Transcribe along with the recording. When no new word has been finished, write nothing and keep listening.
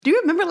Do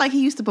you remember like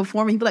he used to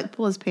perform and he'd like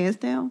pull his pants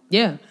down?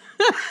 Yeah.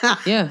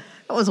 Yeah.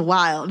 That was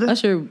wild.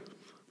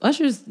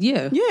 Usher's,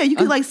 yeah. Yeah, you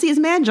could like see his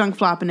man junk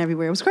flopping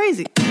everywhere. It was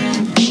crazy.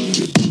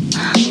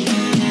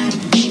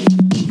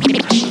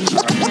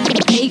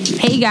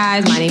 Hey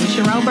guys, my name is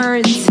Sherelle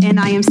Birds. And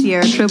I am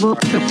Sierra Tribble,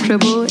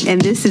 and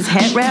this is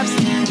Head Wraps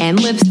And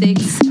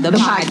Lipsticks, the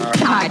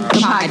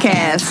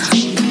podcast.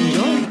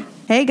 Enjoy.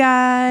 Hey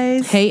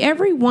guys. Hey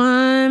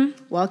everyone.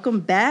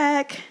 Welcome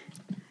back.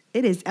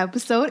 It is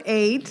episode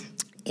 8.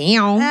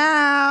 Ow.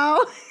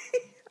 Ow.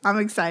 I'm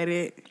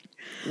excited.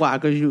 Why?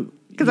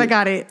 Because I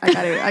got it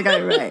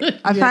right.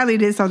 I finally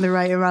did something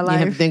right in my life.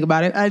 You have to think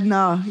about it? I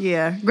know,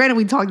 yeah. Granted,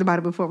 we talked about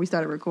it before we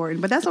started recording,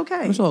 but that's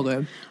okay. It's all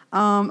good.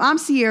 I'm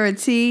Sierra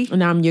T.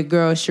 And I'm your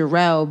girl,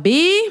 Sherelle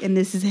B. And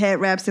this is Head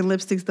Wraps and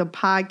Lipsticks, the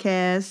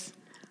podcast.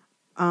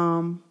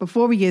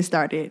 Before we get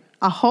started,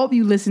 I hope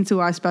you listened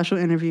to our special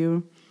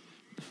interview.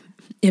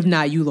 If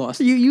not, you lost.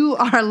 You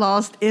are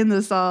lost in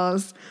the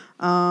sauce.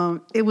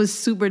 It was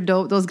super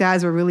dope. Those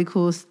guys were really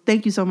cool.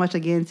 Thank you so much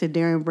again to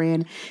Darren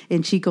Brand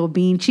and Chico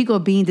Bean. Chico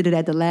Bean did it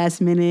at the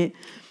last minute.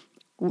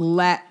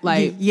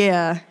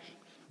 Yeah.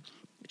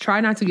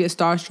 Try not to get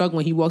starstruck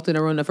when he walked in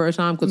the room the first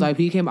time because like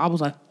he came, I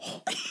was like,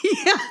 oh.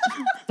 Yeah.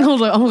 I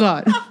was like, oh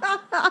God.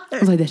 I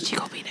was like, that's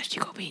Chico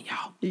Bean,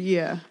 y'all.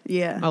 Yeah.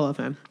 I love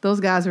him.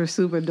 Those guys were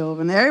super dope.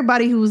 And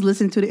everybody who's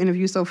listened to the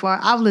interview so far,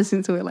 I've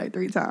listened to it like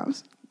 3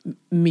 times.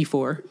 Me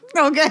 4.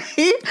 Okay.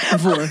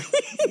 4.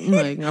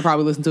 Like, I'll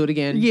probably listen to it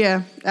again.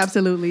 Yeah,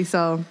 absolutely.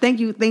 So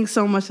thanks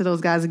so much to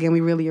those guys again. We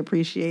really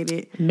appreciate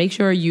it. Make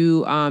sure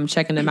you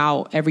checking them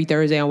out every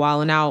Thursday on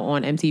Wildin' Out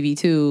on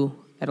MTV2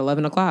 at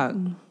 11 o'clock.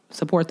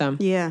 Support them.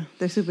 Yeah,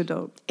 they're super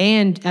dope.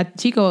 And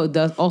Chico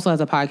also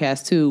has a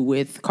podcast too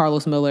with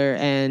Carlos Miller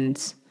and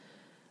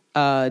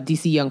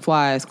DC Young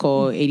Flies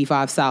called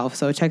 85 South.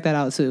 So check that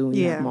out too when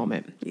you have a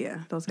moment. Yeah,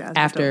 those guys.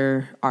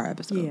 After our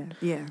episode.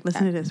 Yeah.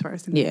 Listen to this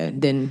first.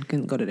 Then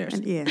can go to theirs.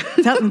 Yeah.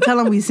 Tell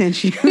them we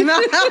sent you.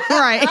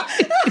 Right.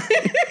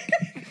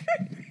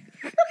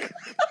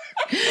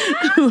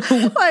 Like, who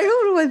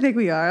do I think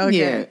we are?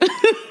 Okay. Yeah.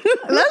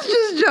 Let's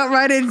just jump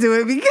right into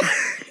it because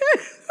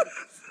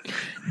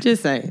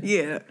Just saying.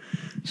 yeah.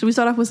 Should we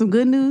start off with some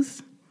good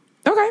news?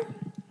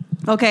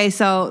 Okay,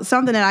 so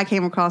something that I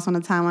came across on the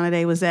timeline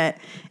today was that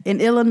in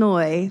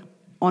Illinois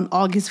on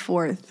August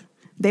 4th,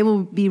 they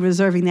will be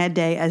reserving that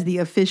day as the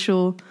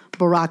official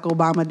Barack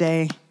Obama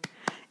Day.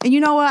 And you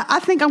know what? I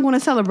think I'm going to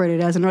celebrate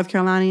it as a North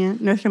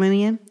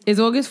Carolinian. Is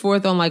August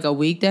 4th on like a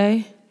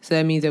weekday? So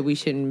that means that we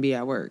shouldn't be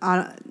at work.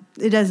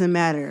 It doesn't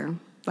matter,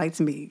 like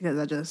to me,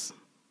 because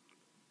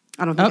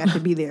I don't think I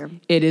should be there.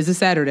 It is a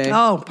Saturday.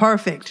 Oh,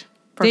 perfect.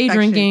 Day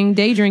drinking.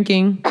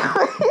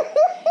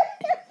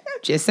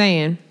 Just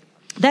saying.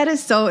 That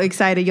is so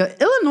exciting.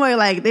 Illinois,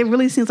 like, it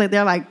really seems like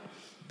they're like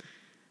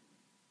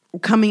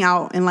coming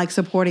out and like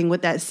supporting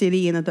with that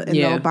city and the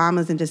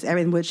Obamas and just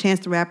everything with Chance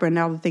the Rapper and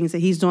all the things that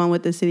he's doing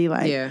with the city.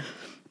 Like,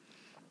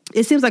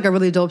 it seems like a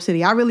really dope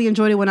city. I really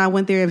enjoyed it when I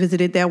went there and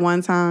visited that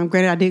one time.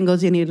 Granted, I didn't go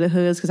to any of the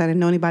hoods because I didn't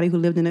know anybody who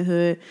lived in the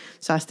hood,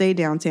 so I stayed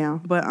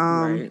downtown. But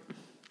right.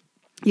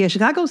 Yeah,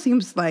 Chicago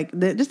seems like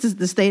just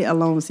the state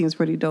alone seems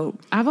pretty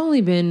dope. I've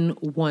only been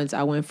once.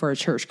 I went for a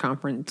church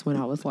conference when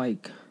I was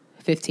like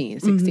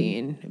 15,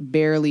 16.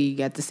 Barely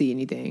got to see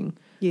anything.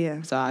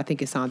 Yeah. So I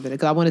think it sounds better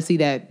because I want to see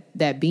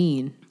that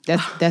bean.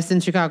 That's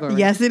in Chicago, right?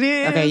 Yes, it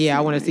is. Okay, yeah,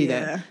 I want to see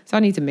that. So I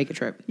need to make a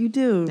trip. You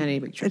do. I need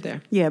to make a trip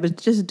there. Yeah, but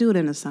just do it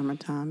in the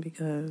summertime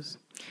because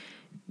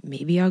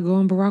maybe I'll go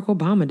on Barack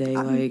Obama Day.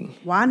 Like,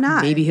 why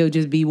not? Maybe he'll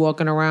just be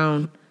walking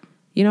around.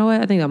 You know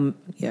what? I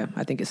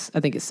think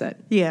it's set.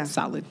 Yeah.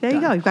 Solid. There you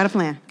go. You've got a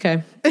plan.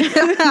 Okay.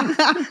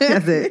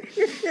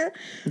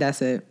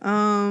 That's it.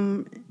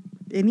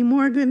 Any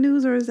more good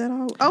news or is that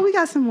all? Oh, we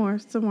got some more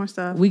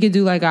stuff. We could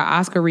do like our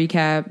Oscar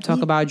recap,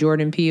 talk about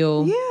Jordan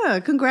Peele. Yeah,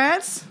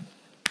 congrats.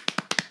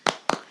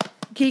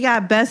 He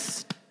got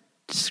best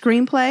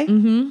screenplay.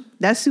 Mm-hmm.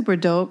 That's super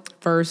dope.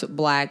 First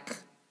black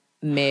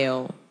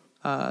male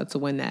to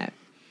win that.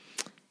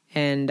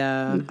 And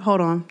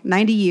hold on.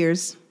 90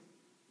 years.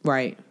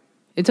 Right.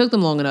 It took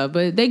them long enough,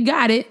 but they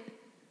got it.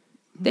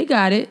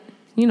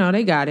 You know,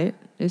 they got it.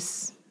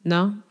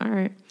 No? All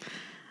right.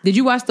 Did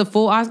you watch the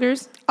full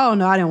Oscars? Oh,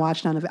 no, I didn't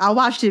watch none of it. I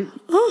watched it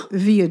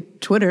via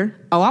Twitter.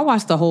 Oh, I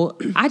watched the whole...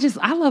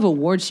 I love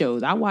award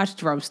shows. I watched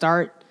from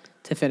start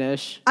to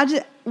finish.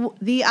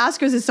 The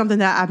Oscars is something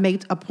that I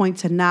make a point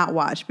to not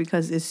watch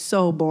because it's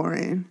so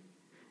boring.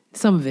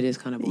 Some of it is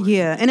kind of boring.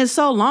 Yeah, and it's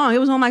so long. It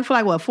was on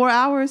for 4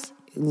 hours?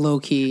 Low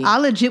key. I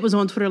legit was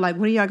on Twitter like,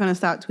 when are y'all going to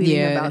stop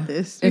tweeting about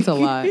this? It's a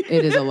lot.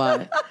 It is a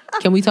lot.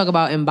 Can we talk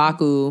about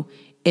M'Baku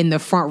in the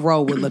front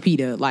row with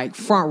Lupita? Like,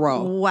 front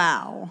row.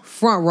 Wow.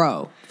 Front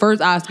row. First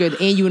Oscar,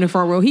 and you in the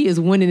front row. He is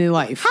winning in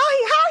life. How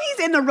he's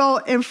in the row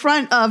in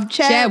front of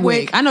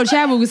Chadwick? I know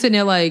Chadwick was sitting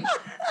there like,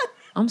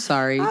 I'm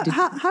sorry.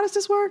 How does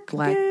this work?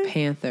 Black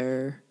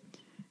Panther.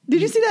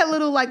 Did you see that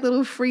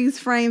little freeze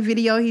frame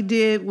video he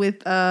did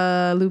with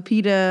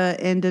Lupita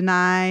and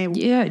Denai?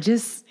 Yeah,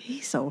 just...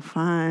 He's so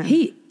fine.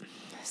 He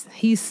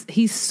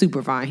He's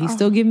super fine. He's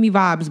still giving me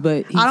vibes,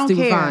 but he's I don't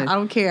super care. fine. I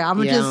don't care. I'm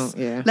gonna just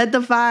let the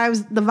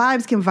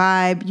vibes can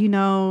vibe, you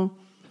know.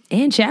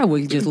 And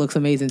Chadwick just looks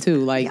amazing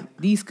too. Like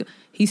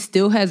he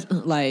still has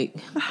like,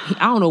 I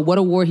don't know what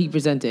award he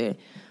presented,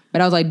 but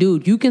I was like,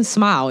 dude, you can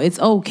smile. It's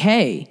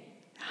okay.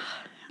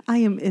 I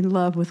am in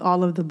love with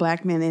all of the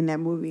black men in that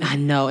movie. I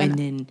know. And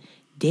then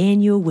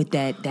Daniel with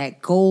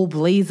that gold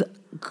blazer,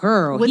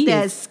 girl. With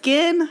that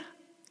skin,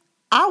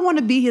 I want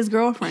to be his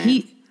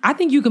girlfriend. I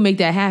think you can make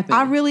that happen.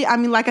 I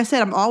mean, like I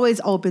said, I'm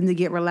always open to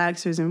get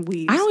relaxers and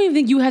weaves. I don't even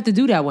think you have to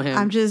do that with him.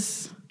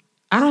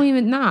 I don't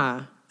even,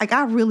 nah. Like,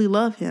 I really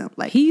love him.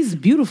 Like, he's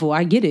beautiful.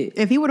 I get it.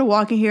 If he were to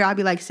walk in here, I'd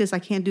be like, sis, I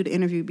can't do the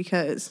interview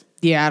because...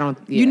 Yeah, I don't...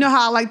 Yeah. You know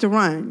how I like to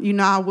run. You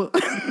know I will...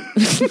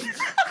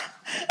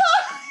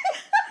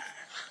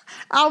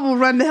 I will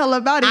run the hell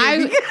up out of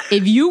here.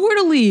 If you were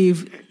to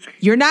leave,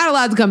 you're not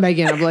allowed to come back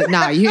in. I'm like,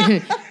 nah,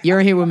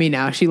 you're here with me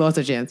now. She lost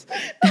her chance.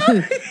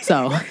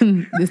 So,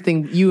 this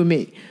thing, you and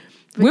me.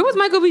 Where was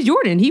Michael B.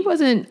 Jordan? He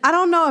wasn't... I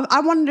don't know. I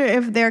wonder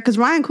if they're... Because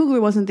Ryan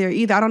Coogler wasn't there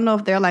either. I don't know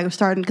if they're like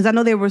starting... Because I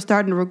know they were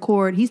starting to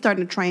record. He's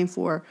starting to train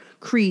for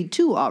Creed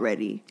 2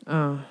 already.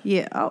 Oh.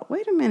 Yeah. Oh,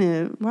 wait a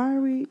minute. Why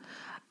are we...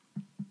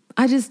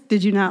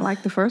 Did you not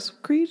like the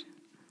first Creed?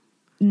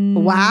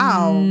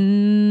 Wow.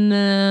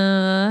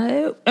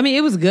 No. I mean,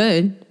 it was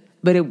good,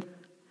 but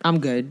I'm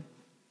good.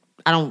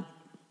 I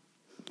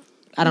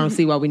don't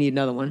see why we need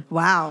another one.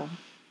 Wow.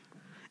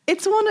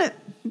 It's one of...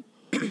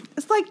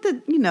 It's like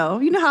you know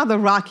how the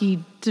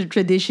Rocky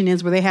tradition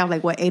is where they have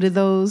like 8 of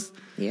those.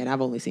 Yeah, and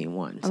I've only seen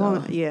one. So.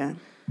 I've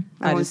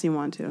only seen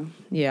one too.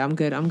 Yeah, I'm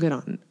good. I'm good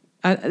on.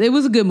 It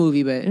was a good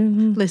movie, but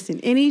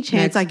listen, any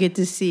chance I get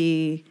to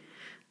see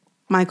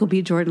Michael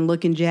B. Jordan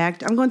looking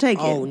jacked, I'm going to take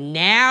it. Oh,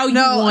 now you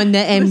won the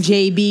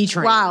MJB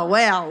train. Wow.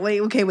 Well,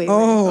 wait. Okay. Wait.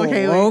 Oh,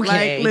 okay. Wait.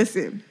 Okay. Like,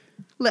 listen.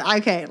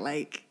 Okay.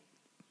 Like.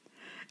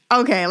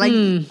 Okay. Like.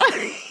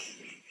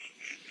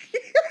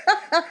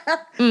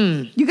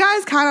 You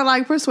guys kind of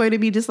like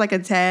persuaded me just like a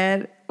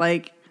tad.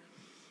 Like.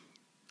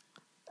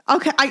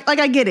 Okay.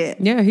 I get it.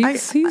 Yeah.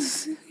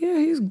 He's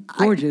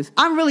gorgeous.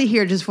 I'm really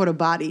here just for the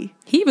body.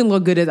 He even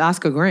looked good as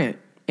Oscar Grant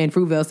in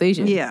Fruitvale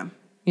Station. Yeah.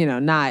 You know,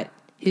 not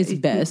his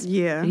best.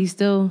 Yeah. He's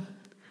still.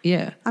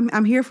 Yeah.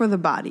 I'm here for the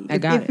body.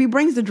 If he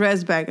brings the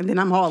dreads back, and then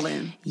I'm all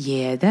in.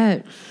 Yeah,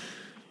 that.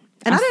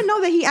 And I didn't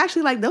know that he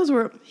actually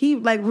he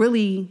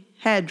really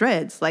had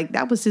dreads. Like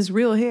that was his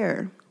real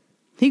hair.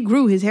 He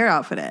grew his hair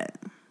out for that.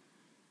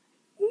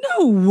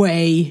 No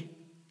way.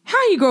 How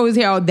he grow his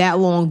hair out that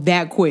long,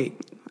 that quick?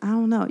 I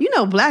don't know. You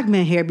know, black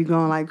men hair be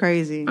growing like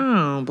crazy. I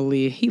don't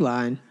believe he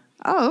lying.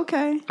 Oh,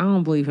 okay. I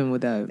don't believe him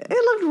with that. It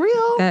looked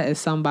real. That is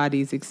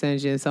somebody's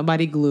extension,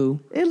 somebody glue.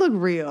 It looked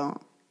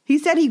real. He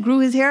said he grew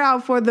his hair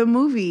out for the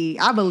movie.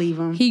 I believe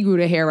him. He grew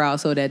the hair out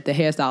so that the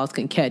hairstylists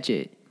can catch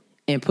it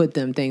and put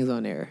them things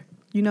on there.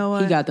 You know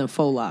what? He got them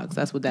faux locks.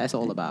 That's what that's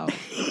all about.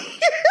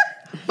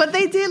 But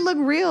they did look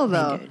real,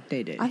 though.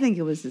 They did. I think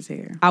it was his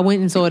hair. I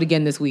went and saw it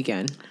again this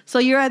weekend. So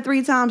you're at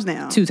 3 times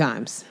now? 2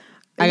 times.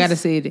 I got to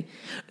see it.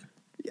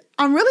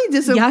 I'm really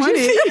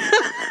disappointed.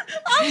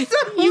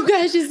 You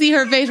guys should see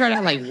her face right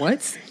now. Like,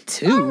 what's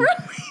 2?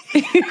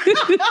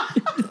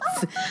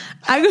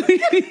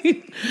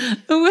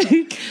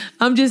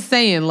 I'm just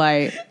saying,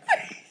 like,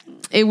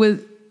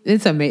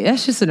 it's amazing.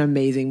 That's just an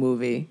amazing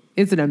movie.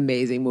 It's an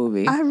amazing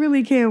movie. I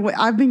really can't wait.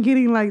 I've been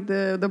getting like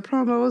the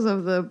promos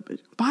of the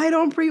buy it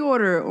on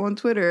pre-order on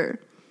Twitter.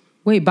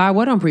 Wait, buy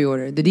what on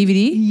pre-order? The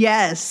DVD?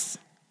 Yes.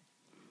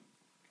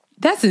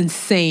 That's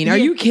insane. Are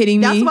you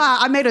kidding me? That's why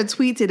I made a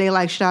tweet today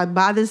like, should I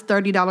buy this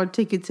 $30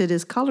 ticket to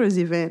this Colors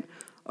event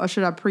or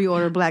should I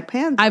pre-order Black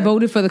Panther? I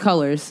voted for the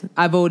Colors.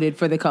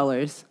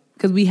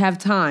 Because we have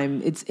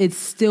time. It's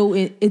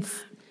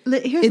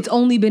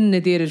only been in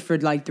the theaters for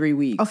like 3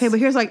 weeks. Okay, but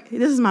here's like,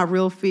 this is my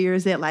real fear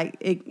is that like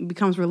it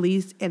becomes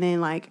released and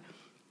then like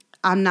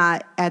I'm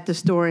not at the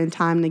store in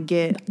time to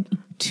get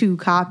 2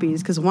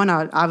 copies because one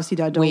obviously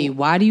I don't. Wait,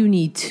 why do you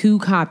need 2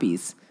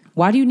 copies?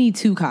 Well,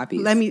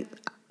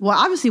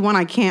 obviously one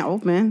I can't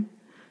open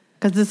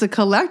because it's a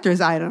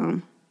collector's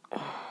item.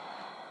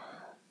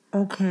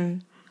 Okay,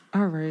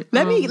 all right.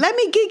 Let me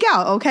geek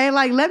out. Okay,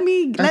 like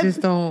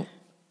don't.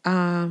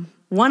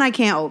 One I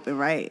can't open.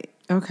 Right.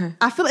 Okay.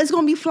 I feel it's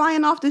gonna be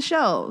flying off the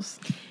shelves.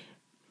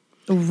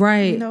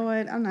 Right. You know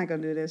what? I'm not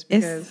gonna do this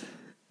because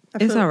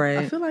it's all right.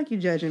 I feel like you're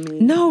judging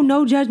me.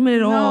 No judgment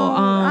at all.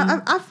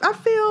 I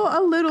feel a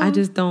little. I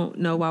just don't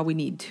know why we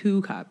need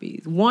 2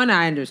 copies. One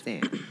I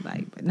understand,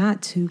 but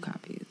not 2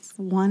 copies.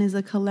 One is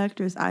a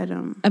collector's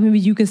item. I mean,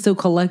 you can still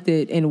collect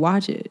it and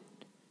watch it.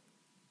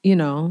 You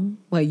know,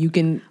 like you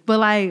can. But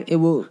like it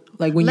will.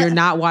 Like when you're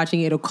not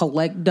watching it, it'll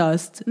collect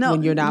dust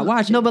when you're not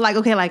watching. No, but like,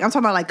 okay, like I'm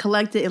talking about like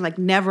collect it and like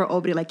never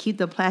open it, like keep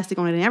the plastic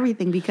on it and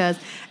everything because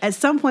at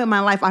some point in my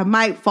life, I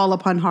might fall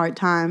upon hard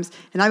times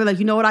and I'd be like,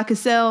 you know what I could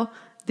sell?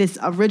 This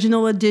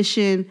original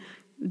edition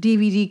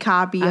DVD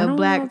copy of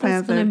Black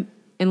Panther.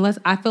 Unless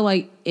I feel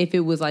like if it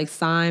was like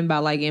signed by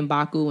like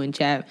M'Baku and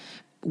Chad,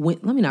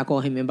 Let me not call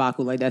him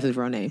M'Baku like that's his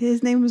real name.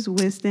 His name was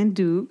Winston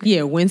Duke.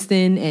 Yeah,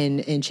 Winston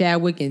and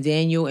Chadwick and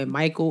Daniel and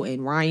Michael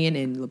and Ryan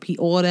and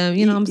all of them.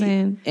 You know what I'm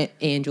saying? And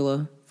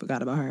Angela,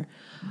 forgot about her.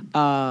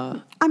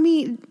 I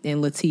mean,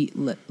 and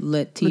Latia.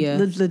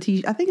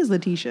 Letitia. I think it's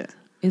Letitia.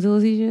 Is it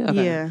Letitia?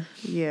 Okay.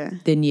 Yeah.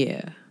 Then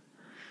yeah.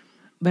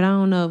 But I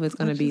don't know if it's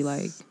gonna be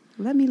like.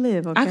 Let me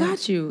live. Okay. I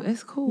got you.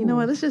 It's cool. You know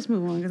what? Let's just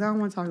move on because I don't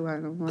want to talk about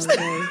it no more.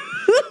 Okay?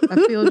 I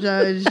feel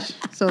judged.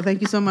 So thank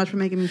you so much for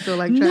making me feel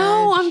like trash.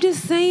 No, I'm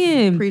just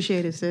saying.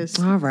 Appreciate it, sis.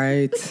 All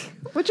right.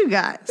 What you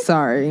got?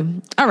 Sorry.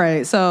 All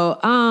right. So,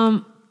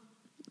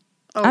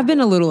 I've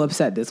been a little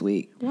upset this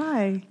week.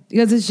 Why?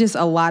 Because it's just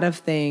a lot of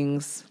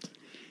things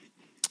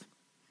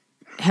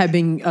have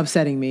been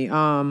upsetting me.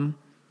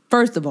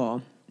 First of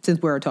all,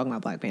 since we were talking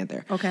about Black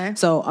Panther. Okay.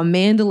 So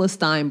Amandla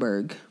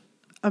Steinberg.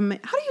 How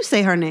do you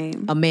say her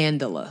name?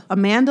 Amandla.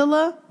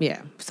 Amandla?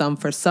 Yeah.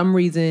 For some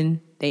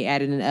reason, they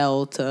added an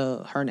L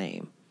to her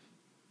name.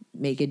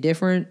 Make it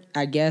different,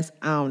 I guess.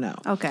 I don't know.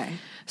 Okay.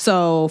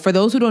 So for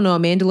those who don't know,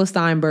 Amandla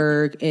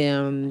Steinberg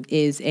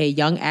is a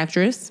young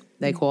actress.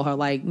 They call her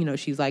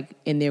she's like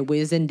in there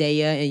with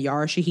Zendaya and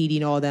Yara Shahidi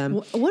and all them.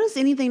 What is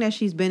anything that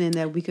she's been in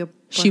that we could...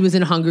 She was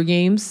in Hunger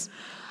Games.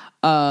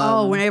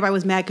 When everybody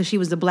was mad because she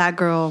was the black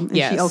girl. And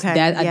yes.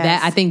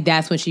 That I think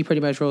that's when she pretty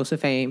much rose to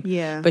fame.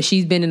 Yeah. But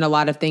she's been in a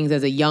lot of things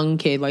as a young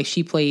kid. Like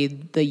she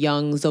played the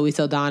young Zoe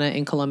Saldana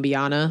in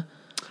Colombiana.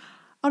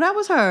 Oh, that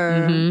was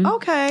her. Mm-hmm.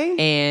 Okay.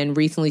 And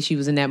recently she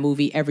was in that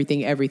movie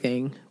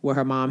Everything, where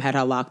her mom had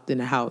her locked in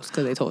the house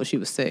because they told her she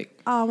was sick.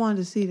 Oh, I wanted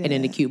to see that. And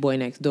then the cute boy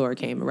next door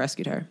came and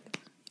rescued her.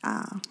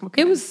 Ah,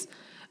 okay.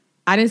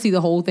 I didn't see the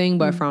whole thing,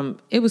 but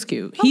it was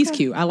cute. Okay. He's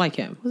cute. I like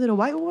him. Was it a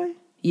white boy?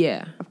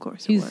 Yeah. Of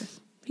course it was.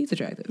 He's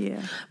attractive.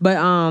 Yeah. But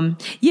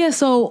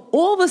so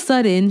all of a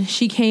sudden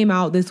she came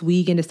out this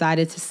week and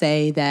decided to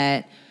say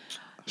that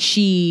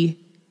she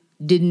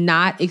did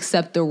not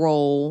accept the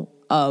role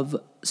of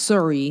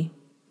Shuri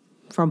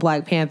from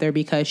Black Panther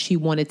because she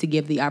wanted to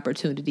give the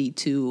opportunity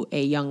to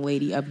a young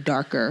lady of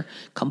darker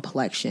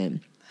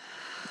complexion.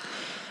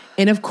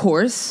 And of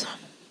course,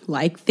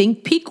 like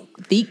Think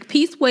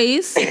Piece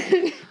ways,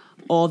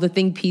 all the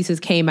Think Pieces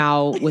came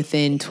out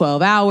within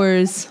 12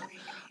 hours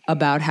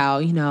about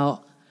how,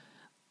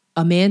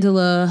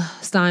 Amandla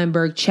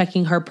Steinberg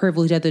checking her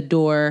privilege at the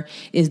door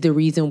is the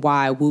reason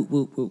why whoop,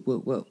 whoop, whoop,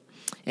 whoop, whoop.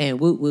 And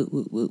whoop, whoop,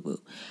 whoop, whoop,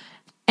 whoop.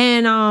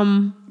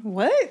 And,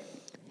 what?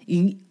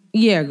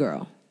 Yeah,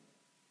 girl.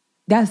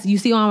 You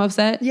see why I'm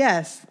upset?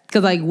 Yes.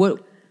 Because I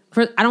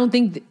don't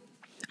think,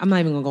 I'm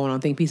not even going to go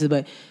on Think Pieces,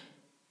 but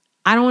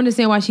I don't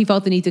understand why she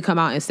felt the need to come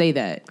out and say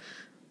that.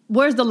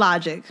 Where's the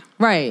logic?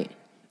 Right.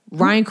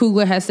 Ryan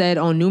Coogler has said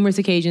on numerous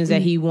occasions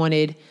that he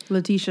wanted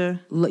Letitia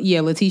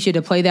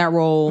to play that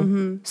role.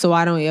 Mm-hmm. So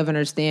I don't even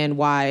understand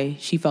why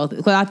she felt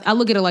it. I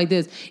look at it like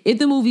this. If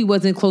the movie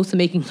wasn't close to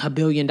making $1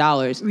 billion,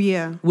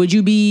 would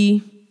you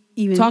be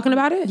even talking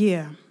about it?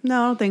 Yeah.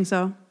 No, I don't think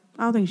so.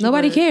 I don't think she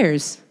Nobody would.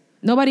 cares.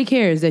 Nobody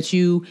cares that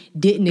you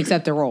didn't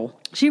accept the role.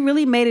 She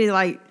really made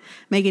it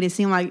making it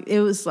seem like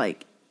it was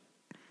like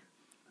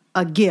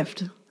a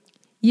gift.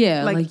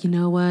 Yeah, you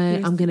know what?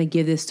 I'm going to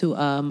give this to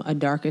a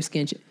darker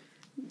skin.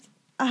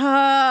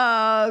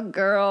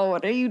 Girl,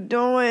 what are you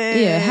doing?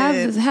 Yeah,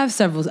 have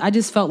several. I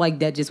just felt like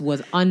that just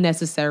was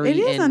unnecessary. It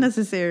is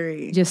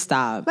unnecessary. Just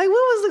stop. What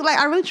was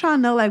I really trying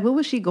to know? What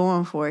was she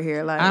going for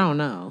here? I don't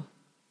know.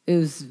 It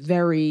was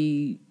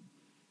very.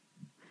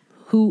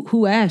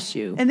 Who asked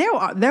you? And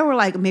there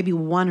were maybe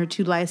one or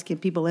two light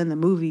skinned people in the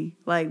movie.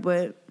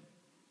 One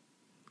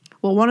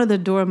of the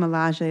Dora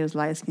Milaje was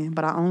light skinned,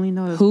 but I only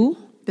know who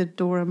the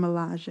Dora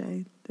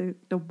Milaje,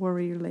 the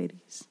warrior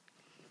ladies.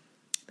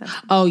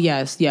 Oh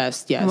yes.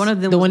 One of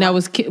them the one that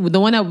was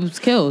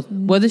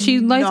killed. Wasn't she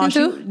light skinned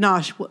too?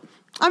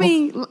 I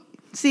mean,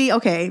 see,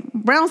 okay,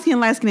 brown skin,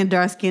 light skin, and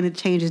dark skin, it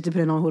changes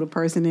depending on who the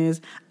person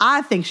is.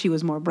 I think she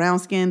was more brown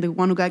skin, the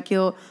one who got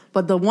killed,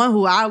 but the one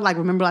who I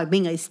remember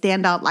being a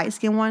standout light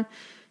skin one,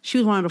 she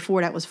was one of the four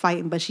that was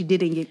fighting, but she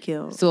didn't get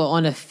killed. So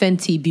on a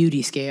Fenty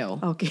Beauty scale,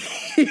 okay,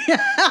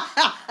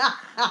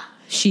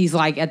 she's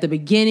at the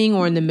beginning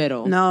or in the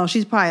middle. No,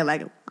 she's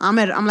probably I'm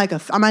in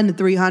the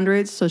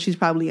 300s, so she's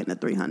probably in the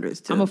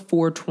 300s too. I'm a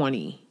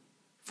 420,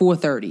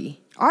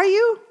 430. Are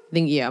you? I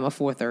think I'm a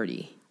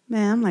 430.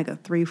 Man, I'm a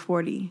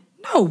 340.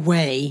 No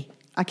way.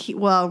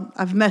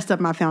 I've messed up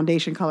my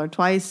foundation color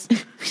twice,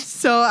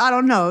 so I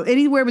don't know.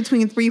 Anywhere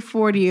between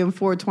 340 and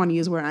 420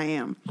 is where I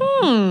am.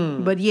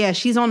 But yeah,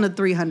 she's on the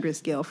 300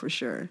 scale for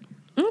sure.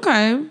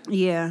 Okay.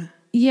 Yeah.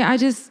 Yeah, I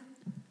just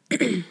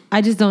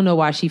don't know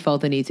why she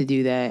felt the need to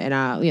do that.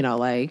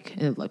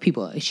 And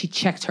people, she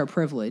checked her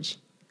privilege.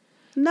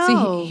 No.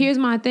 See, here's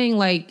my thing.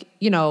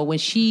 When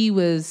she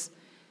was,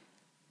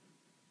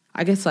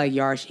 I guess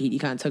Yara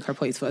Shahidi kind of took her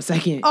place for a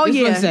second. Oh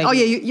yeah.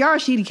 Yara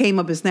Shahidi came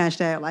up and snatched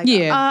that.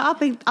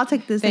 I'll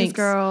take this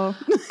girl.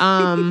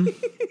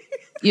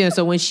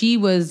 So when she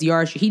was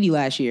Yara Shahidi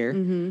last year,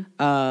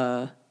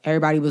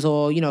 everybody was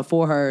all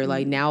for her.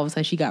 Now all of a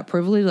sudden she got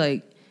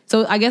privilege.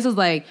 So I guess it's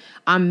like,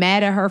 I'm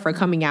mad at her for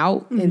coming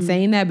out and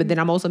saying that, but then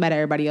I'm also mad at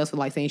everybody else for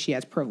like saying she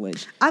has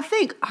privilege. I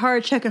think her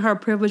checking her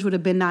privilege would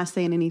have been not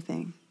saying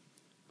anything.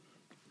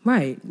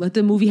 Right. Let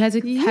the movie have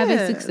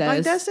its success.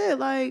 Like, that's it.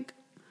 Like,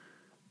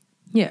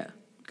 yeah.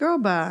 Girl,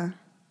 bye.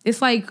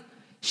 It's like,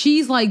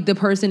 she's like the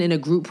person in a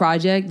group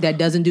project that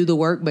doesn't do the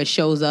work but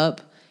shows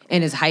up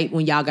and is hyped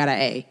when y'all got an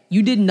A.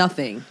 You did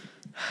nothing.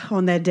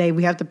 On that day,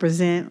 we have to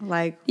present,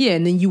 like... Yeah,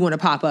 and then you want to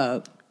pop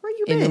up. Where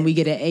you been? And then we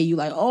get an A. You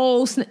like,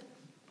 oh,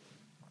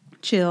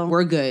 chill.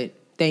 We're good.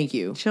 Thank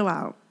you. Chill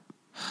out.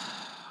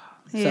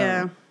 So,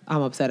 yeah.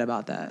 I'm upset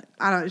about that.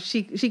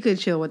 She could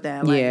chill with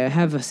that. Like, yeah,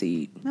 have a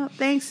seat. No,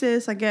 thanks,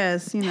 sis. I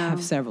guess, you know.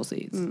 Have several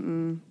seats.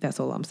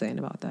 That's all I'm saying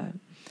about that.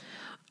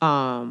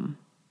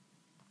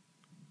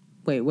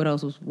 Wait, what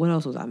else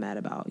was I mad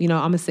about? You know,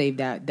 I'm gonna save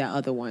that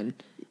other one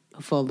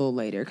for a little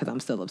later because I'm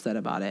still upset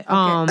about it.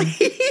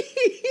 Okay.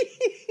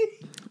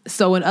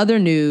 So in other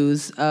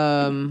news,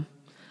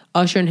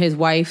 Usher and his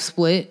wife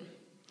split.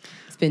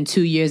 It's been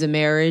 2 years of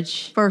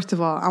marriage. First of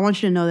all, I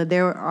want you to know that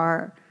there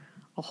are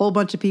a whole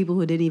bunch of people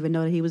who didn't even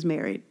know that he was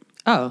married.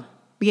 Oh.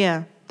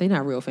 Yeah. They're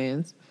not real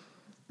fans.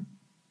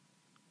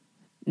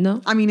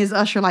 No? I mean, is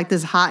Usher like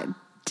this hot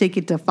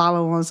ticket to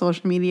follow on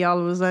social media all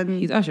of a sudden?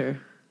 He's Usher.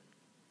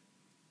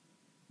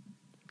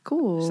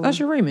 Cool. It's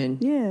Usher Raymond.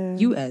 Yeah.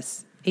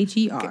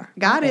 U-S-H-E-R.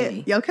 Got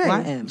it. Okay.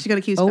 Y-M. She's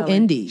going to keep spelling.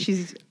 O-N-D.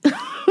 She's...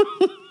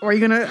 Or are you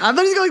going to... I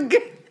thought he was going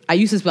to... I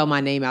used to spell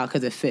my name out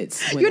because it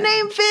fits. Your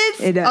name fits?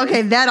 It does.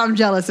 Okay, that I'm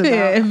jealous about.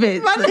 Yeah, it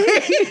fits.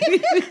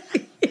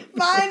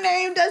 My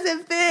name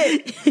doesn't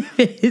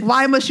fit.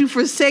 Why must you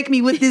forsake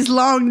me with this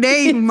long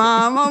name,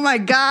 Mom? Oh my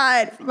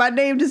God. My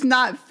name does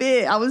not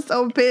fit. I was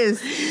so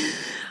pissed.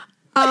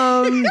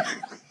 Yeah,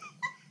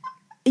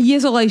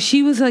 so like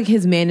she was like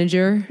his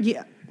manager.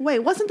 Yeah. Wait,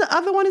 wasn't the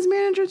other one his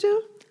manager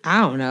too?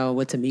 I don't know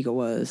what Tamika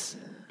was.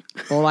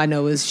 All I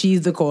know is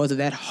she's the cause of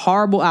that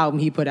horrible album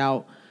he put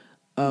out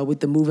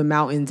with the Moving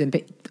Mountains and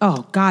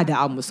oh God, that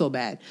album was so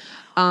bad.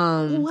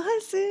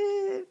 Was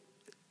it?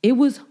 It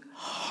was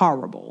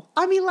horrible.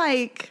 I mean,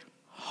 like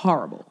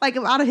horrible. Like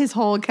out of his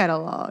whole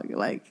catalog,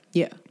 like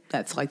yeah,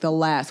 that's like the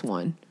last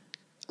one.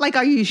 Like,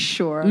 are you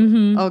sure?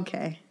 Mm-hmm.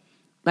 Okay.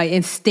 Like,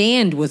 and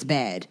Stand was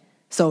bad,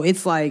 so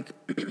it's like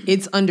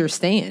it's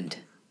Understand.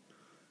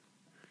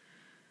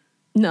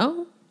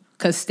 No,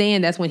 because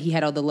Stand, that's when he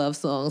had all the love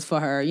songs for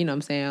her. You know what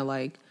I'm saying?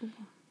 Like,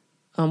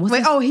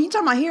 wait, he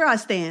talking about Here I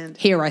Stand.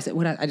 Here I Stand.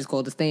 What I just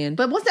called it Stand.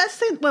 But what's that?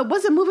 But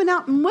wasn't Moving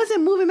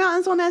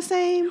Mountains on that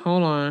same?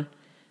 Hold on,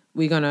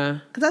 we're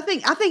gonna. Because I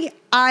think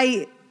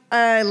I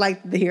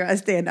like the Here I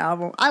Stand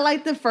album. I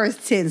like the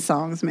first 10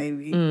 songs,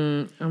 maybe.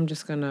 I'm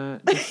just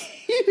gonna.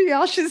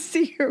 Y'all should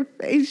see her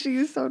face. She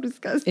is so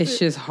disgusted. It's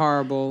just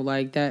horrible.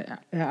 Like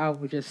that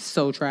album was just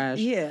so trash.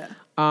 Yeah.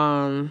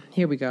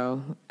 Here we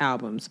go.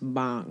 Albums.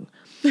 Bong.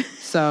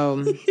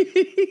 So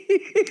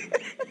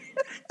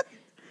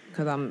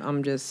because I'm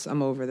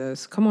over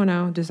this. Come on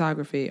now,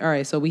 discography. All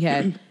right, so we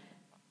had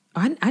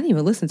I didn't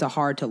even listen to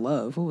Hard to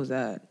Love. What was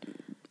that?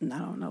 I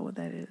don't know what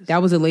that is.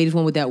 That was the latest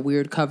one with that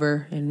weird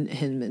cover and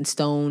him and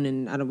Stone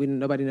and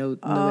nobody know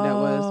what that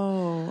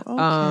was. Oh,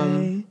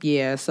 okay.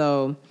 Yeah,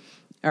 so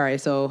all right,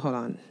 so hold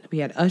on. We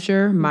had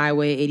Usher, My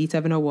Way,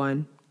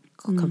 8701,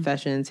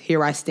 Confessions,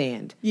 Here I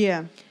Stand.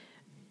 Yeah.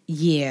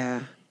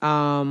 Yeah.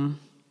 I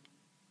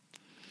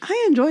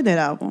enjoyed that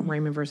album.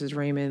 Raymond versus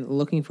Raymond,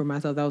 Looking for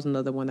Myself. That was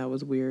another one that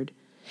was weird.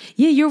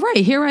 Yeah, you're right.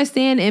 Here I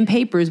Stand and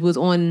Papers was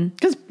on.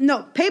 Because,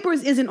 no,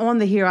 Papers isn't on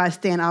the Here I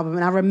Stand album.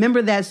 And I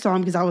remember that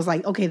song because I was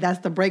like, okay, that's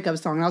the breakup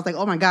song. And I was like,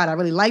 oh my God, I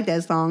really like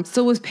that song.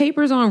 So was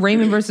Papers on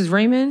Raymond versus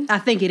Raymond? I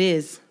think it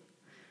is.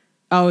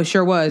 Oh, it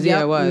sure was. Yep.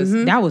 Yeah, it was.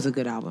 Mm-hmm. That was a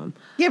good album.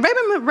 Yeah,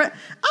 Raymond,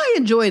 I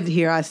enjoyed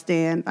Here I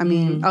Stand. I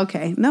mean,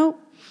 okay. No,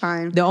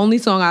 fine. The only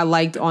song I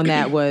liked on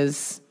that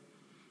was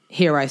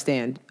Here I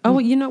Stand. Oh,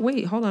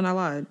 wait, hold on, I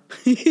lied.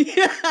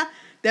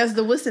 That's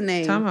what's the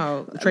name? Time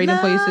out. Trading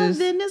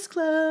Places. in this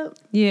club.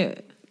 Yeah.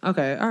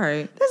 Okay, all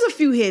right. There's a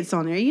few hits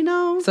on there, you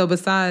know? So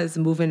besides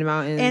Moving the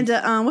Mountains.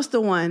 And what's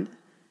the one?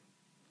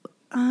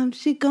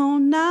 She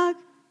gon' knock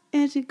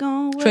and she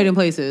gon' Trading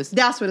Places.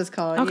 That's what it's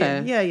called.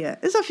 Okay. Yeah.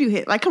 There's a few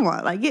hits. Like, come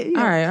on. Like,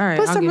 all right.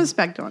 Put some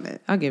respect on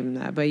it. I'll give him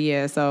that. But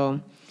yeah,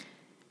 so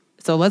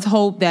let's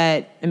hope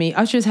that,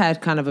 Usher's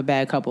had kind of a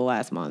bad couple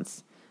last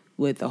months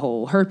with the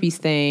whole herpes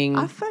thing.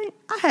 I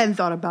hadn't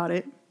thought about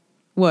it.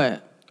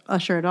 What?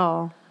 Usher at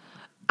all.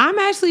 I'm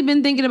actually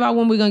been thinking about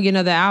when we're gonna get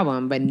another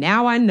album, but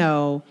now I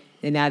know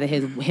that now that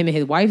him and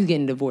his wife's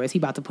getting divorced, he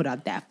about to put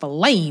out that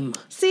flame.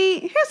 See,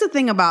 here's the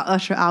thing about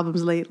Usher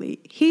albums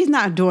lately. He's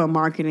not doing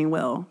marketing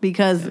well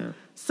because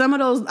some of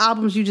those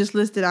albums you just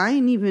listed, I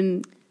ain't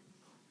even.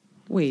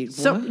 Wait, what?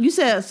 So you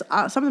said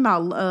something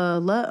about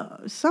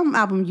love, some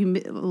album you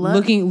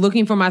love.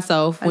 Looking for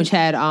Myself, which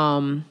had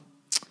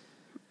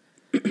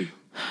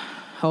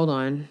hold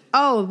on.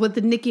 Oh, with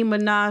the Nicki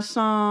Minaj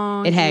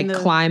song. It had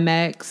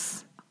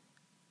Climax.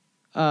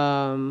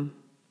 Dive.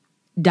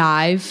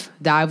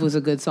 Dive was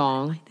a good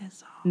song. I like that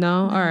song.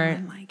 No? All right.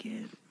 I like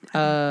it.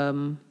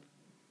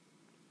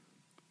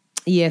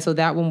 Yeah, so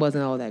that one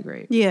wasn't all that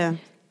great. Yeah.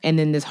 And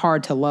then this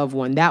Hard to Love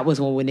one, that was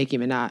one with Nicki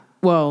Minaj.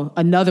 Well,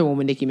 another one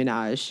with Nicki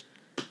Minaj.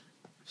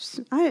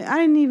 I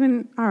didn't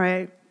even. All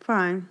right,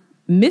 fine.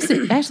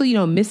 Missing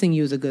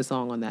You is a good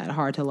song on that.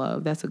 Hard to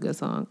Love. That's a good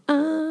song.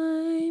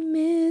 I'm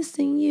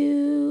missing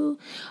you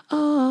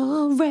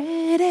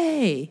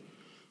already.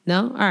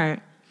 No? All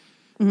right.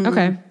 Mm-hmm.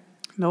 Okay.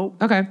 Nope.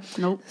 Okay.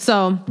 Nope.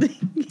 So,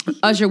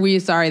 Usher, we're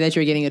sorry that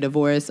you're getting a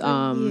divorce.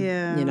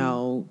 Yeah. You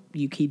know,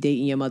 you keep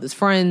dating your mother's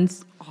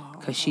friends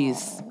because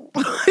she's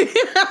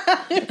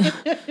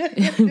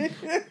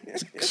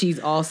she's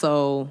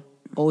also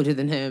older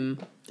than him.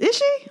 Is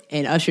she?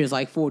 And Usher's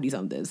like 40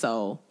 something.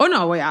 So,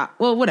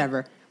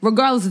 whatever.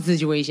 Regardless of the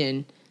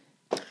situation,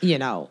 you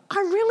know. I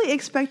really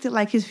expected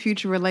like his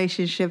future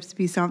relationships to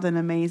be something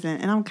amazing,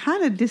 and I'm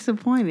kind of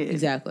disappointed.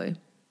 Exactly.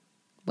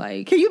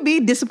 Like, can you be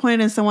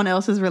disappointed in someone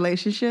else's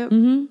relationship?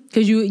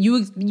 Because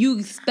you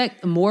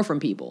expect more from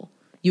people.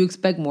 You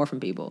expect more from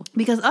people.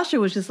 Because Usher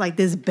was just like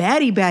this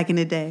baddie back in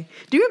the day.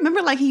 Do you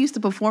remember like he used to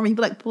perform and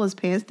he'd like pull his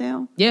pants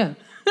down? Yeah.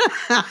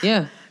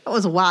 Yeah. That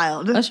was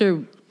wild.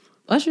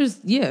 Usher's,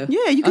 yeah.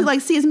 Yeah, you could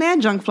like see his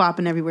man junk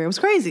flopping everywhere. It was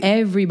crazy.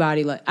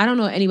 Everybody, like, I don't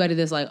know anybody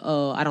that's like,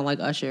 oh, I don't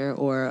like Usher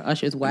or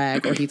Usher's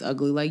whack or he's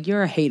ugly. Like,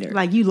 you're a hater.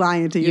 Like, you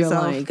lying to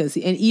yourself. You're lying.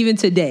 And even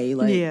today,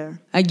 like, yeah.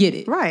 I get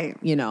it. Right.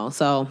 You know,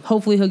 so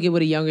hopefully he'll get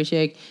with a younger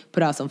chick,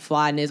 put out some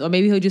flyness, or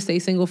maybe he'll just stay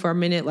single for a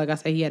minute. Like I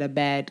said, he had a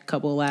bad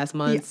couple of last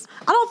months.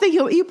 Yeah. I don't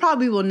think he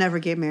probably will never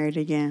get married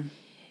again.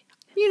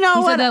 You know he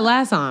what? He said that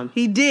last time.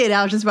 He did.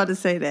 I was just about to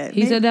say that.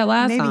 He said that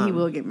last time. Maybe he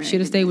will get married.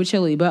 Should have stayed with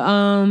Chili,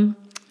 but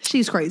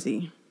she's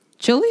crazy.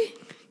 Chili?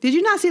 Did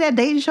you not see that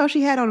dating show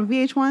she had on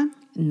VH1?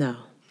 No.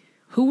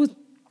 Who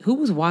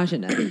was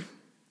watching that?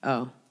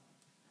 Oh.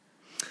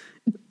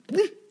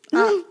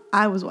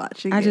 I was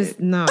watching.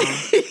 No.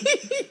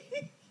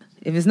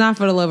 If it's not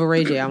for the love of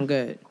Ray J, I'm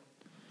good.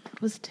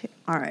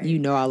 All right. You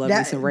know I love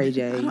me some Ray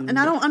J. And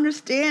I don't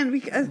understand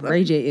because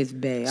Ray J is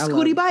bae.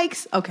 Scooty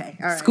bikes? Okay.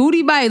 All right.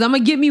 Scooty bikes. I'm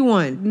gonna get me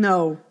one.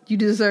 No, you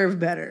deserve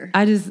better.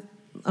 Okay.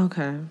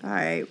 All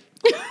right.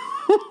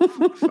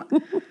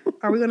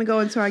 Are we going to go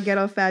into our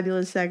Ghetto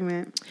Fabulous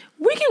segment?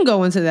 We can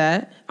go into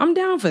that. I'm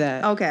down for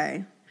that.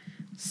 Okay.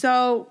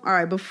 So, all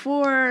right,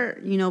 before,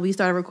 we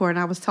started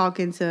recording, I was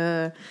talking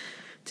to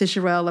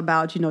Sherelle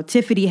about,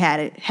 Tiffany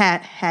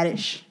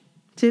Haddish.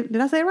 Did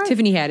I say it right?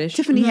 Tiffany Haddish.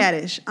 Tiffany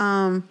Haddish.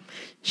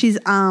 She's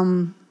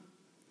on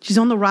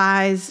the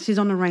rise. She's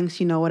on the ranks,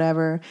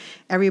 whatever.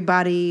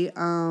 Everybody,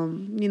 for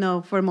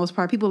the most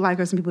part, people like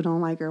her, some people don't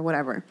like her,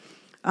 whatever.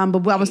 But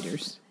what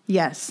Haters.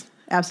 Yes,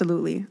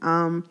 absolutely.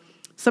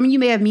 Some of you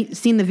may have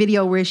seen the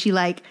video where she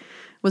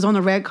was on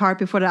the red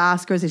carpet for the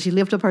Oscars and she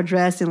lifted up her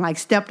dress and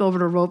stepped over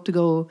the rope to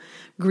go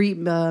greet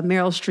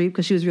Meryl Streep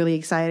because she was really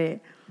excited.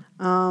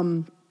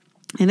 And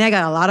that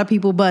got a lot of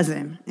people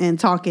buzzing and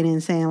talking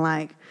and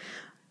saying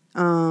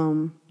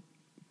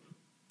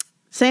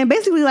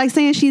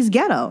saying she's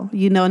ghetto,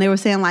 and they were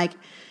saying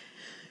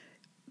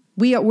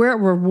we're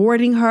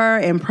rewarding her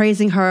and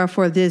praising her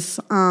for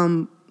this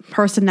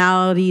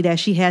personality that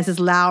she has, this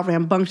loud,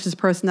 rambunctious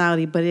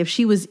personality. But if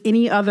she was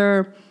any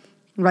other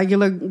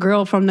regular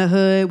girl from the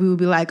hood, we would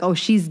be like, oh,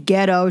 she's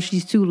ghetto,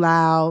 she's too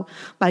loud.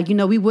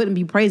 We wouldn't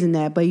be praising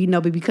that. But,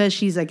 but because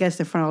she's, I guess,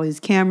 in front of all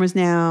these cameras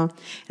now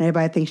and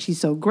everybody thinks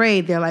she's so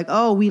great, they're like,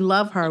 oh, we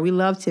love her. We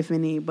love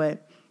Tiffany.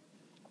 But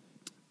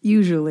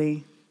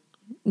usually.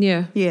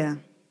 Yeah. Yeah.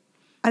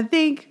 I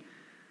think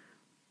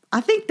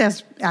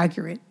that's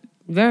accurate.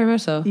 Very much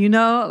so.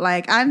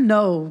 I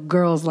know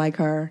girls like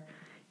her.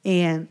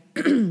 And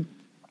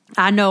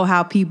I know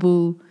how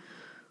people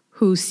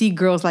who see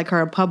girls like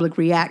her in public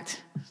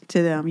react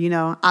to them.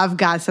 I've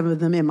got some of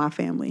them in my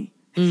family.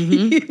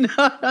 Mm-hmm. You know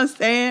what I'm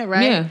saying?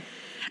 Right? Yeah.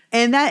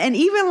 And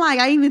even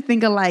I even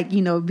think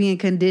of being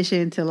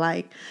conditioned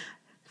to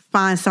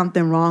find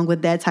something wrong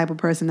with that type of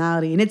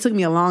personality. And it took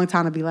me a long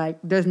time to be like,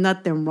 there's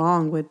nothing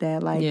wrong with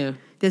that.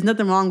 There's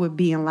nothing wrong with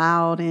being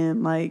loud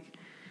and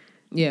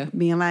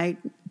being like,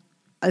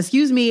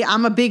 excuse me,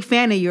 I'm a big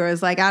fan of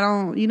yours. I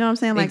don't, you know what I'm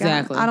saying?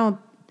 Exactly. I don't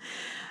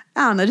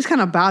know. It just kind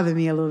of bothered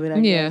me a little bit,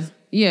 I guess.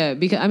 Yeah.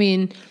 Because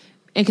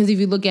if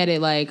you look at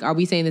it, are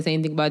we saying the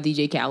same thing about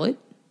DJ Khaled?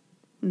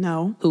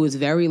 No. Who is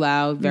very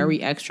loud,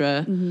 very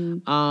extra.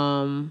 Mm-hmm.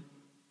 I'm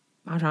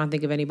trying to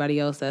think of anybody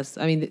else there's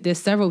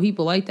several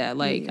people like that.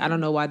 I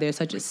don't know why there's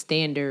such a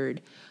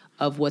standard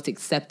of what's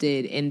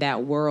accepted in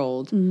that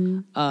world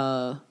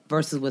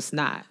versus what's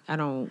not.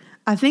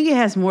 I think it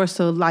has more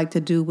so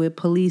to do with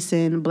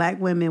policing black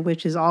women,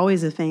 which is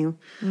always a thing.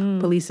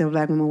 Policing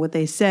black women, what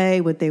they say,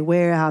 what they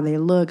wear, how they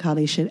look, how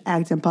they should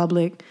act in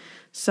public.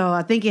 So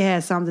I think it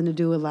has something to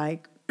do with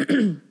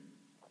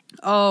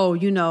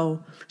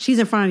she's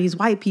in front of these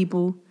white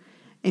people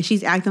and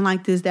she's acting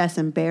like this. That's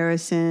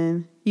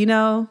embarrassing.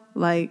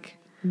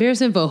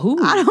 Embarrassing for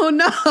who? I don't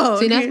know.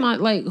 See, that's my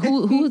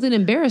who is it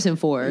embarrassing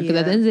for? Because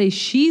at the end of the day,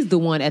 she's the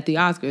one at the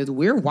Oscars.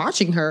 We're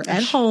watching her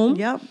at home.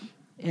 Yep.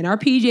 In our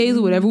PJs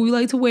or whatever we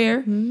like to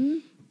wear. Mm-hmm.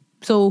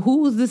 So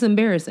who is this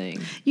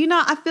embarrassing?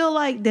 I feel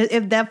that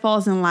if that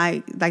falls in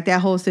that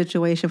whole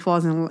situation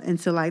falls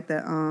into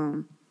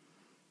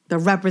the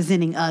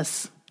representing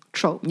us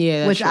trope.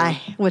 Yeah, that's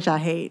which I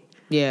hate.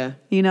 Yeah.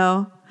 You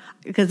know,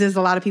 because there's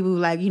a lot of people who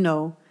like,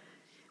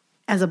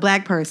 as a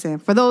black person,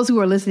 for those who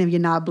are listening, if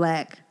you're not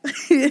black,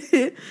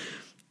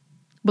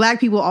 black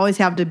people always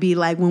have to be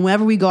like,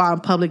 whenever we go out in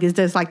public, it's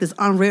just like this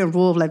unwritten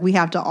rule of like, we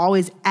have to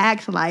always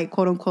act like,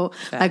 quote unquote,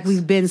 like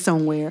we've been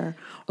somewhere.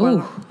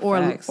 Or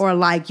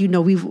like,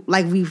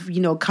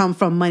 we've come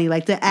from money.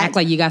 Like to act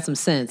like you got some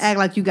sense. Act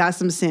like you got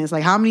some sense.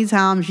 Like how many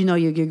times,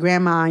 your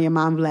grandma and your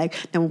mom be like,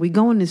 now when we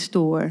go in this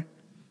store,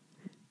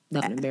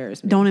 don't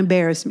embarrass me. Don't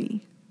embarrass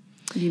me.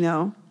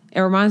 It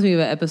reminds me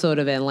of an episode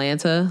of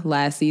Atlanta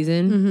last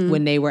season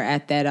when they were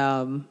at that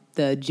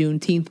the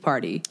Juneteenth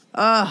party.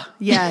 Oh,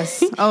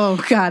 yes. Oh,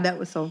 God, that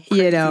was so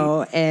crazy.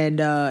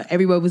 And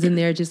everybody was in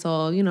there just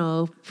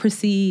all,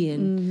 prissy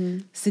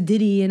and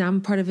sedity, and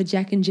I'm part of a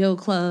Jack and Jill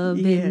club,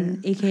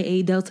 and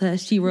AKA Delta,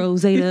 Shiro,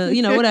 Zeta,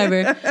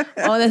 whatever.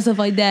 All that stuff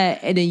like that.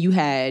 And then you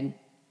had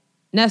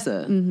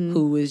Nessa,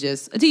 who was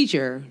just a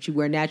teacher. She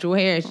wear natural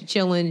hair. She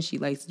chilling. She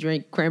likes to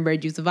drink cranberry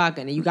juice and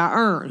vodka. And then you got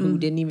Ern, who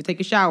didn't even take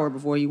a shower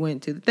before you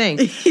went to the thing.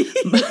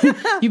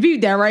 You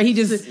beat that, right? He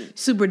just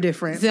super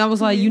different. So I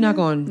was like, you're not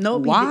going to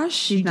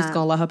wash? You're just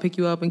going to let her pick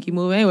you up and keep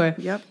moving anyway.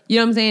 Yep. You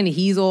know what I'm saying?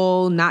 He's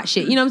all not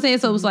shit. You know what I'm saying?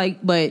 So it was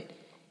like, but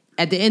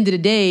at the end of the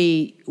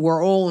day,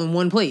 we're all in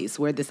one place.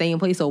 We're at the same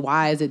place. So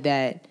why is it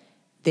that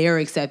they're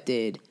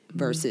accepted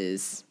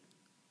versus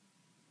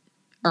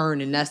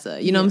Ern and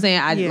Nessa? You know what I'm saying?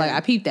 I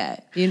peeped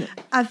that.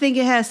 I think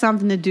it has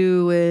something to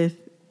do with,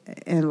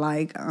 and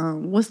like,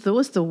 what's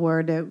the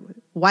word, that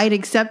white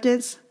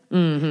acceptance?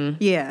 Mm-hmm.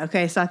 Yeah.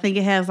 Okay. So I think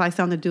it has like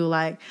something to do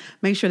like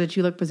make sure that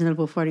you look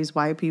presentable for these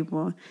white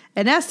people,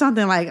 and that's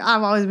something like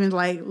I've always been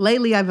like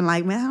lately. I've been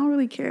like, man, I don't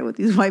really care what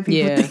these white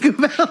people think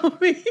about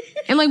me.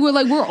 And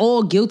we're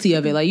all guilty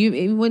of it. Like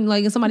when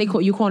like somebody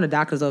you call in the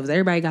doctor's office,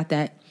 everybody got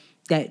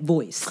that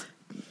voice.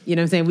 You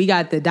know what I'm saying? We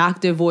got the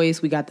doctor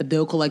voice, we got the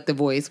bill collector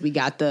voice, we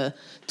got the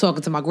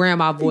talking to my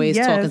grandma voice,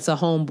 talking to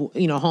homegirl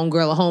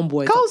or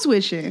homeboy. Code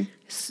switching.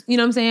 You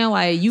know what I'm saying?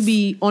 Like you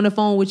be on the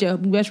phone with your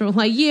best friend,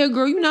 like, yeah,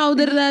 girl,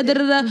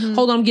 da-da-da.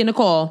 Hold on, I'm getting a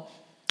call.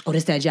 Oh,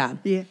 that's that job.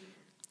 Yeah.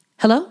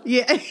 Hello?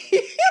 Yeah.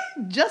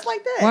 Just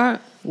like that. Why?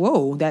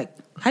 Whoa,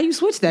 how you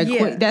switch that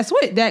quick?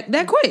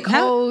 That quick.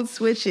 Code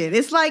switching.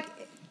 It's like,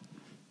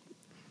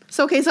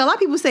 so a lot of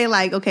people say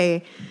like,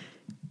 okay,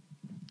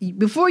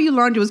 before you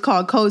learned it was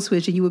called code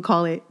switching, you would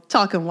call it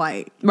talking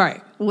white.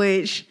 Right.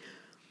 Which,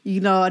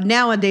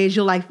 nowadays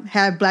you'll like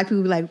have black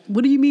people be like,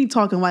 what do you mean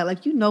talking white?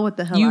 Like, what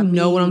the hell I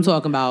mean what I'm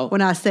talking about.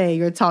 When I say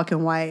you're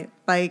talking white.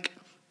 Like,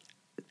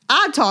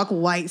 I talk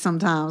white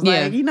sometimes.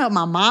 Like,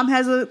 my mom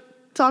has a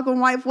talking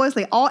white voice.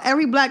 Like,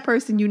 every black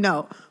person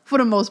for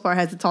the most part,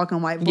 has a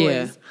talking white voice.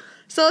 Yeah.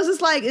 So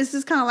it's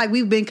just kind of like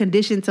we've been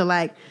conditioned to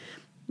like,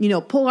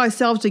 pull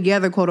ourselves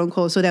together, quote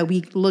unquote, so that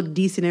we look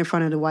decent in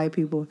front of the white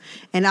people.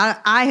 And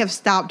I have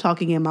stopped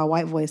talking in my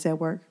white voice at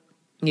work.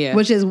 Yeah.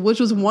 Which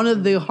was one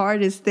of the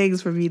hardest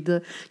things for me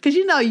to, because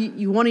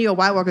you one of your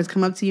white workers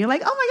come up to you and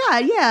like, oh my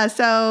God, yeah,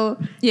 so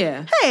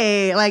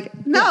hey, like,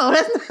 no,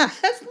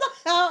 that's not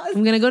how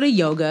I'm gonna go to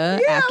yoga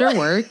after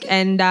work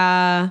and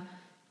and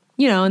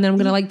then I'm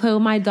gonna like play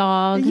with my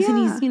dog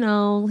because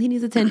he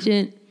needs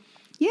attention.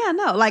 Yeah,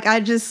 no, like I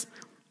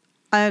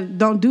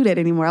don't do that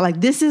anymore. Like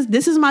this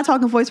is my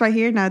talking voice right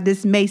here. Now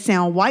this may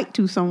sound white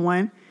to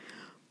someone,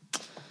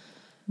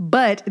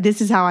 but this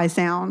is how I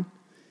sound.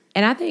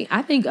 And I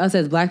think us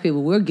as black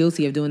people, we're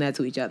guilty of doing that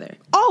to each other.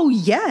 Oh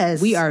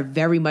yes, we are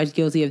very much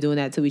guilty of doing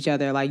that to each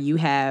other. Like you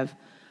have,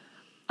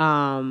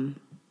 I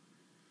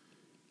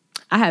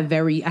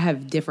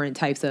have different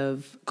types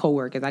of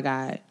coworkers. I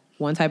got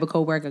one type of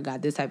coworker, I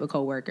got this type of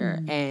coworker,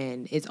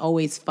 and it's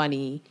always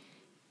funny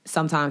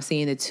sometimes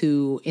seeing the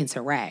two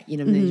interact.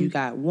 Then you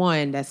got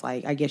one that's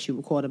like, I guess you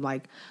would call them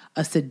like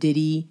a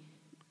sedity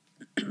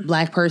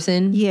black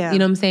person. Yeah, you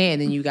know what I'm saying,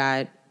 and then you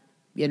got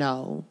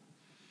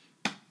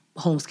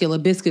home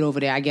skillet biscuit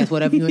over there, I guess,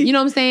 whatever you know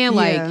what I'm saying?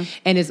 Like,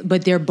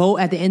 but they're both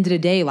at the end of the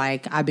day,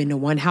 like I've been to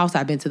one house,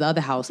 I've been to the other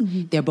house.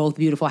 They're both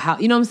beautiful house.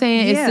 You know what I'm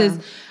saying? Yeah. It's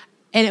just,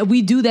 and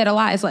we do that a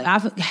lot. It's like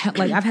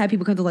I've had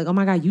people come to like, oh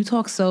my God, you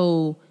talk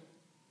so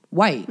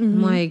white.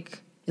 I'm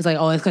like, it's like,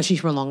 oh, it's because she's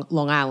from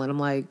Long Island. I'm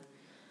like,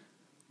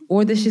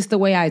 or this just the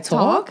way I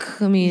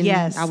talk. I mean,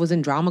 I was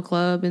in drama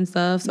club and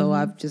stuff, so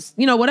I've just,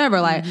 whatever.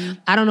 Like,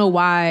 I don't know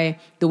why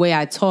the way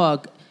I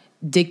talk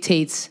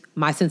dictates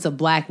my sense of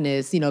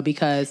blackness,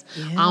 because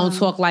I don't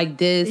talk like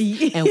this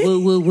and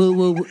woo, woo, woo,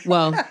 woo.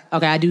 Well,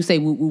 okay, I do say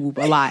woo, woo, woo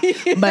a lot.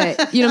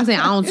 But, you know what I'm saying?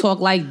 I don't talk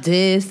like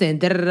this and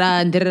da-da-da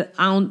and da-da-da.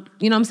 I don't,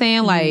 you know what I'm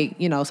saying? Like,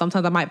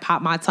 sometimes I might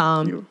pop my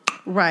tongue.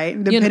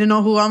 Right, depending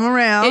on who I'm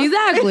around.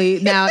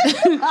 Exactly. Now,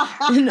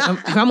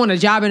 if I'm on a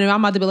job and I'm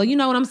about to be like, you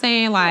know what I'm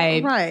saying?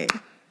 Like, right.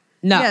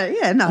 No,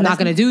 no, I'm not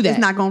going to do that. It's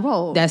not going to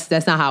roll. That's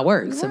not how it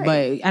works.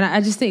 Right. But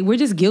I just think we're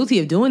just guilty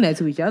of doing that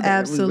to each other.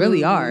 Absolutely. We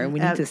really are, and we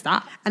need to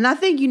stop. And I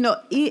think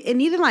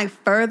and even like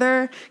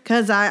further,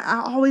 because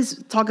I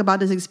always talk about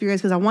this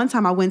experience. Because one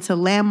time I went to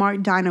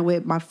Landmark Diner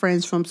with my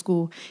friends from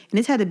school, and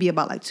this had to be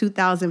about like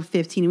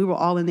 2015. We were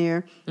all in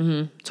there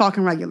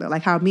talking regular,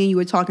 like how me and you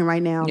were talking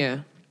right now. Yeah.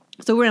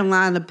 So we're in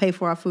line to pay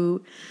for our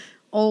food.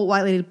 Old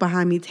white lady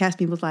behind me tapped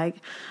me, was like,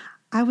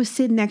 I was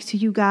sitting next to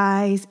you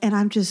guys, and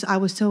I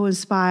was so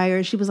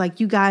inspired. She was like,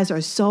 you guys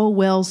are so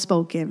well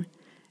spoken.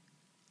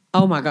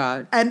 Oh my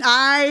God. And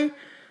I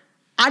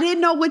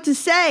didn't know what to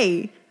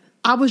say.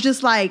 I was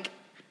just like,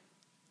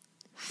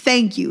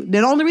 thank you. The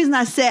only reason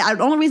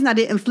I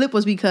didn't flip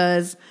was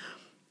because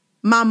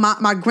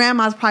my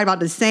grandma's probably about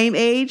the same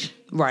age.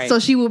 Right. So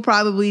she would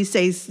probably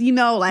say,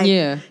 so like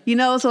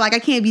I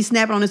can't be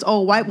snapping on this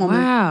old white woman.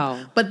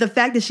 Wow. But the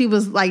fact that she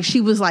was like,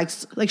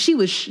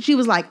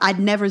 I'd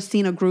never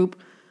seen a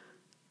group.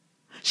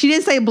 She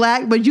didn't say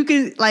black, but you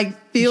can like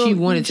feel she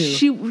wanted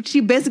to. She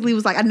basically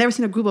was like, I'd never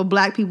seen a group of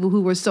black people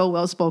who were so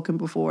well spoken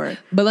before.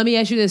 But let me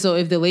ask you this: so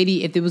if there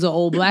was an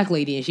old black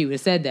lady and she would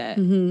have said that,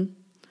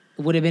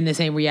 would it have been the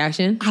same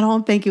reaction? I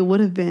don't think it would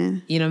have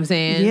been. You know what I'm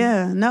saying?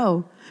 Yeah,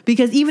 no.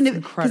 Because even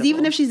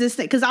if she's this,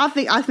 because I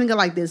think of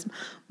like this.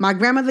 My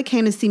grandmother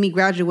came to see me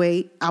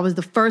graduate. I was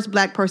the first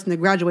black person to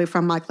graduate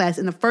from my class,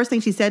 and the first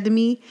thing she said to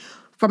me,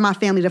 from my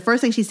family, the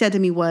first thing she said to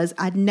me was,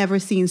 "I'd never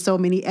seen so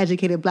many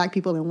educated black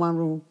people in one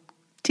room."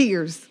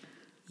 Tears.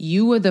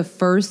 You were the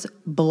first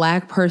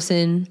black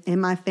person in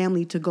my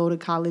family to go to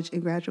college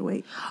and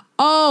graduate.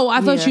 Oh,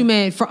 I thought you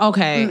meant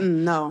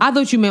no. I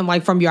thought you meant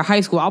like from your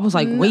high school. I was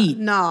like, wait.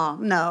 No.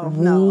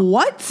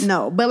 What?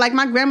 No. But like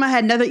my grandma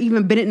had never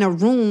even been in a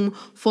room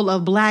full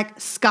of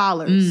black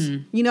scholars.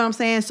 You know what I'm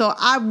saying? So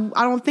I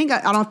don't think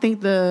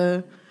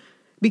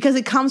because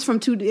it comes from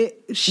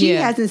she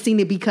hasn't seen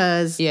it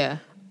because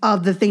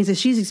of the things that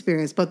she's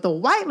experienced, but the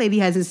white lady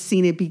hasn't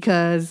seen it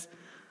because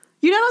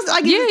you know what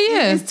I'm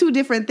saying? It's two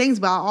different things,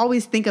 but I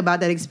always think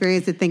about that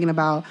experience and thinking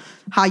about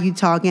how you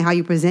talk and how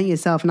you present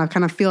yourself. And I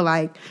kind of feel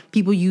like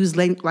people use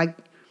like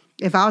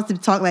if I was to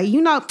talk like,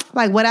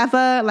 like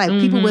whatever, like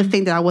people would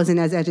think that I wasn't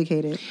as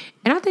educated.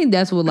 And I think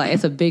that's what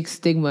it's a big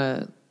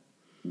stigma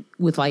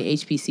with like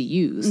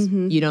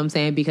HBCUs. You know what I'm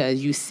saying?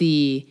 Because you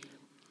see,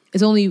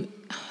 there's only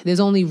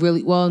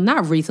really, well,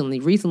 not recently.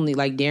 Recently,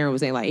 like Darren was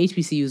saying, like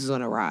HBCUs is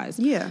on a rise.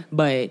 Yeah.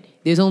 But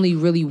there's only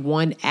really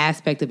one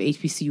aspect of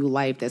HBCU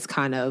life that's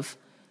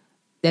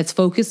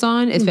focused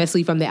on,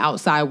 especially from the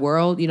outside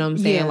world. You know what I'm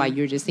saying? Yeah. Like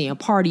you're just seeing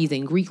parties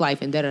and Greek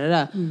life and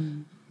da-da-da.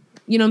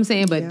 You know what I'm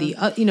saying? But you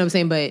know what I'm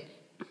saying? But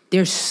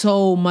there's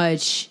so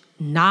much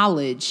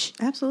knowledge.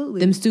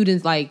 Absolutely. Them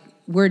students, like,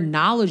 we're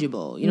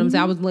knowledgeable. You know what I'm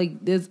saying? I was like,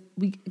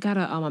 we got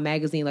a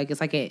magazine, like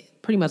it's like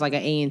pretty much like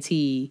an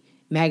A&T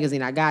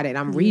magazine. I got it.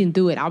 I'm reading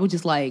through it. I was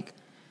just like,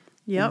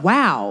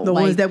 wow. The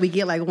ones that we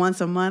get like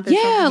once a month. Or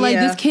something.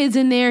 This kid's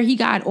in there. He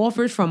got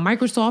offers from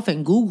Microsoft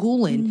and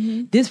Google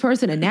and this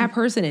person and that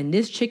person. And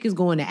this chick is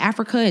going to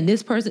Africa and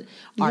this person.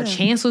 Our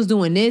chancellor's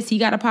doing this. He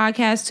got a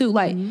podcast too.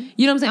 Like, you know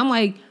what I'm saying? I'm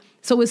like,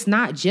 so it's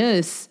not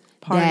just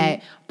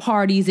that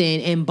parties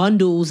and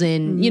bundles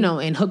and, you know,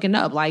 and hooking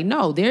up. Like,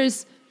 no,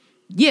 there's,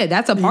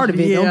 that's a part of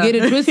it. Don't get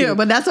it twisted.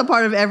 But that's a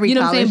part of every You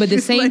know what I'm saying? college. But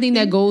the same thing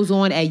that goes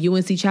on at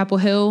UNC Chapel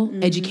Hill,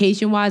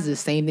 education-wise, is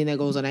the same thing that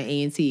goes on at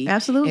A&T.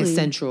 Absolutely. And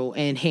Central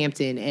and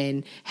Hampton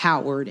and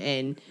Howard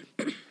and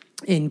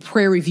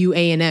Prairie View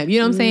A&M. You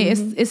know what I'm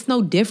saying? It's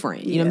no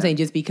different. You know what I'm saying?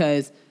 Just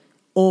because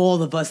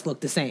all of us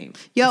look the same.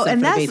 Yo, and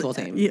for that's the baseball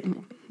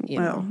team.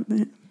 Well,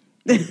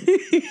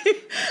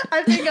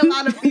 I think a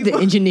lot of people.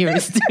 The engineering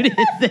students.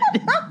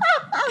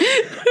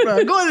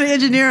 Bro, going to the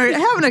engineering,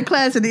 having a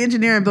class in the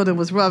engineering building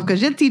was rough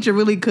because your teacher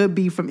really could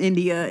be from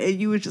India, and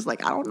you was just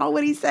like, I don't know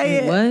what he's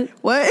saying.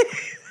 What?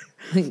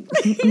 I'm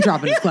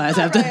dropping this class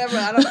after.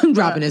 I'm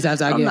dropping this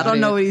after I get. I don't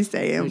know what he's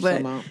saying,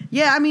 but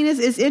yeah, I mean,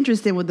 it's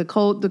interesting with the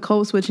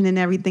code switching and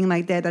everything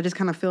like that. I just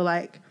kind of feel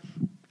like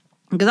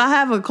because I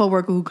have a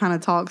coworker who kind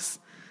of talks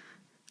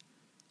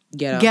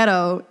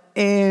ghetto,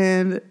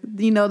 and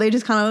you know they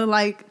just kind of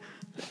like.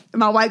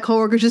 My white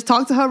coworkers just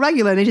talk to her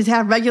regular. They just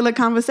have regular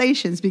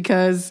conversations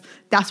because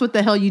that's what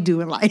the hell you do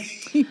in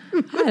life. I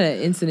had an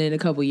incident a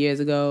couple years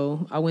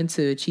ago. I went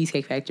to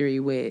Cheesecake Factory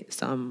with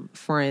some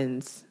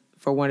friends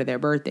for one of their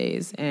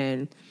birthdays,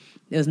 and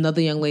there was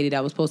another young lady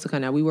that was supposed to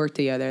come out. We worked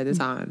together at the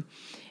time,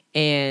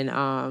 and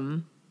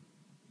I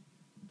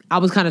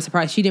was kind of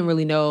surprised. She didn't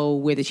really know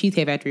where the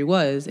Cheesecake Factory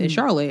was in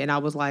Charlotte, and I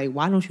was like,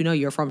 "Why don't you know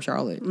you're from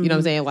Charlotte?" You know what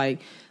I'm saying? Like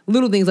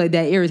little things like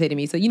that irritated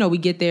me. So you know, we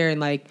get there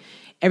and like.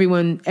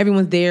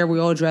 Everyone's there.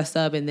 We're all dressed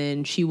up, and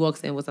then she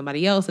walks in with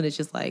somebody else, and it's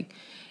just like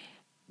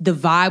the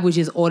vibe was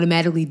just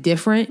automatically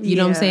different. You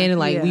know what I'm saying? And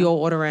like we all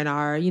ordering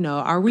our, you know,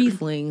 our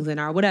Rieslings and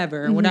our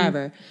whatever and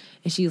whatever.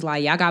 And she's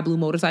like, "Y'all got blue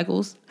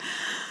motorcycles?"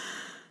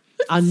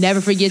 I'll never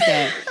forget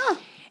that.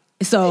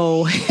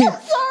 So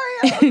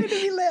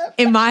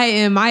in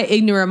my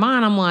ignorant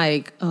mind, I'm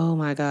like, oh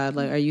my God,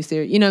 like, are you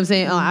serious? You know what I'm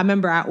saying? I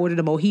remember I ordered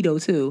a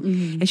mojito too,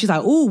 and she's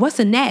like, "Ooh, what's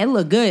in that? It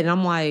look good." And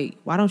I'm like,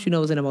 why don't you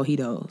know what's in a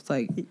mojito? It's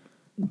like.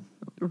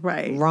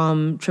 Right.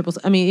 Rum, triple.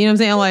 I mean, you know what I'm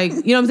saying? Like,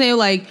 you know what I'm saying?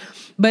 Like,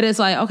 but it's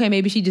like, okay,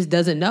 maybe she just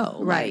doesn't know.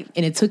 Right. Like,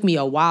 and it took me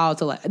a while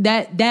to like,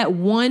 that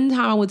one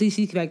time I went to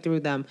Cheesecake Factory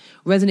with them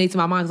resonates in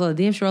my mind. Because like,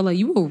 damn sure, like,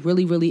 you were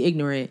really, really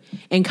ignorant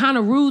and kind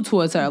of rude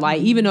towards her.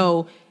 Like, even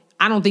though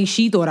I don't think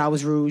she thought I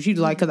was rude. She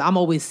was like, because I'm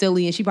always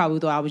silly, and she probably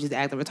thought I was just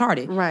acting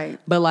retarded. Right.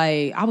 But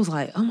like, I was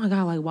like, oh my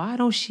God, like, why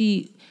don't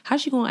she,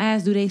 how's she gonna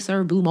ask, do they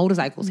serve blue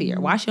motorcycles here?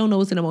 Why she don't know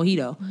what's in a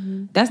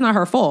mojito? That's not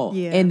her fault.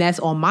 Yeah. And that's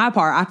on my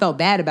part. I felt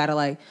bad about it.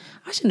 Like,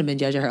 I shouldn't have been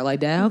judging her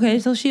like that. Okay,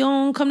 so she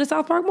don't come to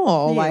South Park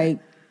Mall. Yeah. Like,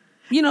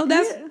 you know,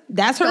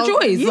 that's her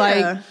choice. Yeah.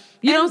 Like,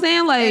 you know what I'm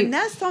saying? Like, and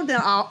that's something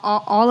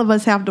all of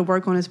us have to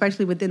work on,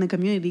 especially within the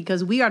community,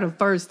 because we are the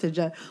first to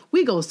judge.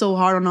 We go so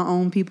hard on our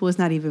own people; it's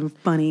not even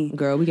funny.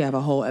 girl, we could have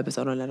a whole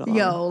episode on that alone.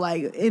 Yo,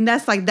 like, and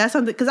that's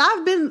something, because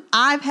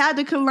I've had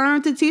to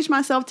learn to teach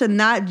myself to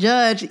not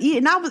judge.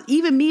 And I was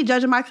even me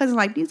judging my cousins,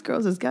 like, these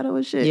girls is ghetto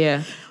as shit.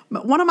 Yeah.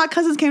 One of my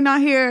cousins came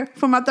down here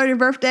for my 30th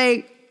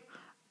birthday.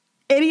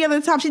 Any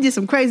other time she did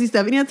some crazy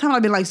stuff. Any other time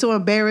I've been like so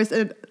embarrassed.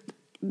 And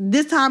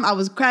this time I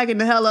was cracking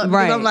the hell up.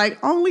 Right. Because I'm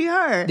like, only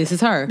her. This is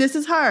her. This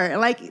is her.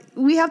 Like,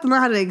 we have to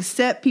learn how to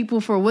accept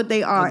people for what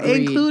they are,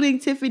 Agreed. including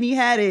Tiffany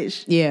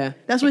Haddish. Yeah.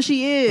 That's what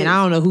she is. And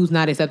I don't know who's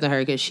not accepting her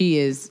because she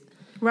is.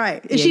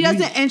 Right. And Yeah, she you just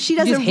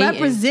doesn't hating.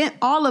 represent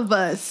all of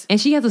us. And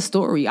she has a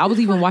story. I was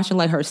even watching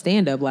like her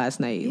stand up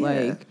last night. Yeah.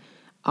 Like,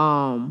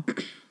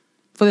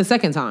 for the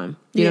second time.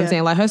 You know what I'm Yeah.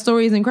 saying? Like, her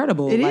story is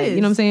incredible. It like, is.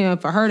 You know what I'm saying?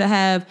 For her to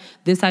have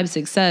this type of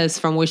success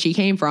from where she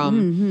came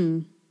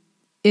from,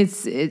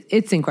 it's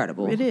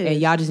incredible. It is. And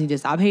y'all just need to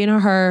stop hating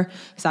on her,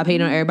 stop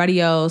hating on everybody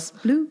else.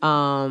 Blue.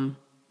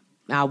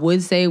 I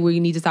would say we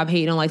need to stop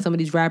hating on like some of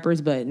these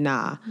rappers, but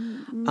nah.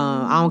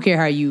 I don't care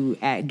how you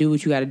act, do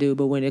what you got to do,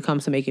 but when it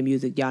comes to making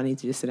music, y'all need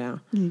to just sit down.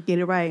 Get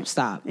it right.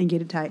 Stop. And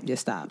get it tight.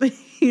 Just stop.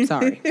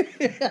 Sorry.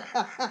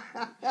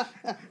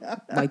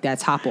 Like that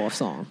Top Off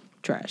song.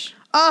 Trash.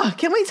 Oh,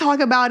 can we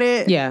talk about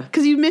it? Yeah.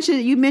 Because you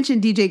mentioned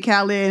DJ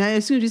Khaled, and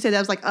as soon as you said that,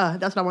 I was like,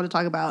 that's what I want to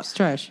talk about. It's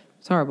trash.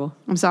 It's horrible.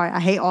 I'm sorry. I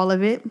hate all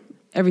of it.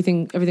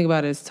 Everything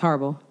about it is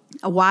horrible.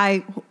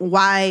 Why?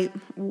 It's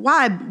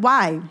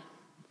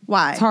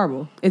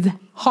horrible. It's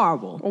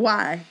horrible.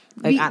 Why?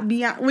 Like,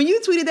 When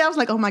you tweeted that, I was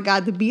like, oh my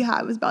God, the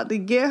Beehive is about to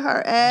get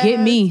her ass. Get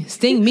me.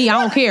 Sting me.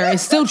 I don't care.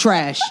 It's still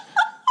trash.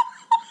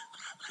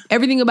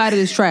 Everything about it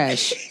is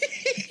trash.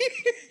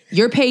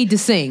 You're paid to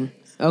sing.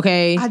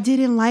 Okay? I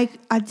didn't like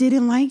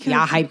her.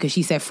 Y'all hype because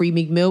she said free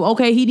Meek Mill.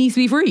 Okay, he needs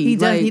to be free. He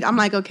does Like, need, I'm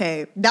like,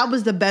 okay. That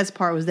was the best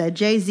part, was that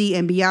Jay-Z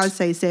and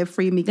Beyonce said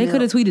free Meek they Mill.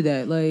 could have tweeted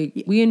that. Like,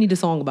 we didn't need a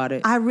song about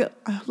it.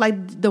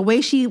 Like the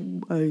way she,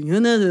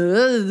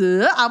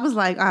 I was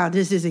like,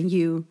 this isn't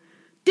you.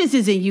 This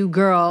isn't you,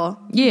 girl.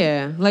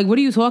 Yeah. Like, what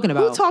are you talking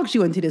about? Who talked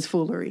you into this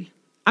foolery?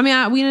 I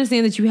mean, we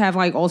understand that you have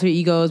like alter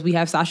egos. We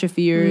have Sasha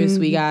Fierce.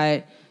 We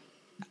got,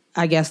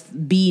 I guess,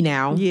 B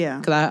now. Yeah.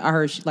 Because I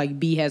heard like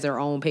B has her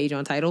own page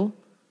on Tidal.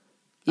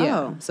 Yeah.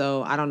 Oh.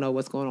 So I don't know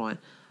what's going on.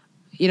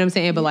 You know what I'm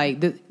saying? But like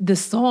the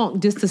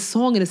song, just the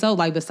song in itself,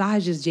 like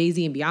besides just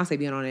Jay-Z and Beyonce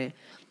being on it,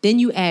 then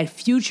you add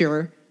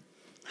Future.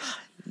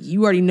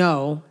 You already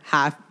know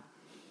how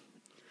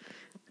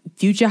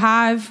Future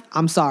Hive.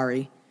 I'm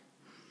sorry.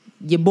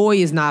 Your boy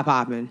is not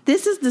popping.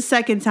 This is the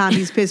second time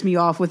he's pissed me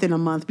off within a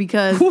month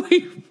because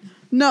Wait,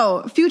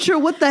 no, Future,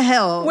 what the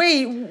hell?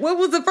 what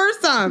was the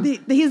first time?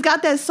 He's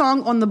got that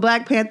song on the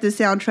Black Panther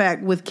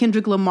soundtrack with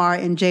Kendrick Lamar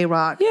and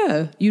J-Rock.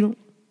 Yeah, you don't.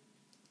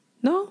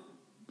 No.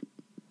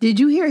 Did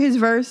you hear his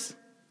verse?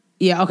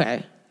 Yeah.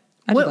 Okay.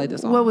 I just like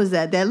this song. What was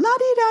that? That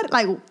la-di-da,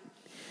 like,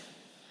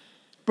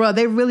 bro,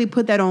 they really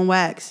put that on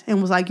wax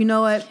and was like, you know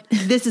what?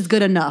 This is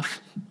good enough.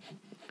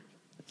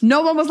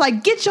 No one was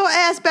like, get your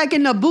ass back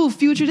in the booth,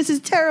 Future. This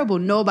is terrible.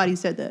 Nobody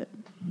said that.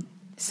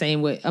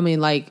 Same with. I mean,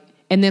 like,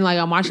 and then like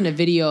I'm watching a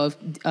video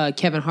of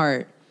Kevin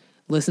Hart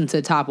listen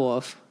to Top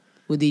Off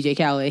with DJ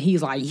Khaled. And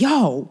he's like,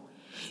 yo,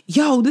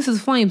 this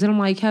is Flames, and I'm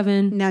like,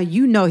 Kevin, Now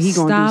you know he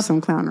gonna do stop some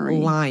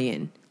clownery.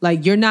 lying.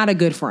 Like, you're not a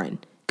good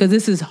friend because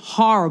this is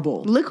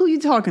horrible. Look who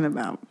you talking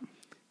about.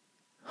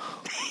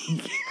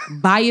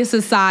 Bias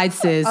aside,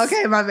 sis.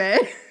 Okay, my bad.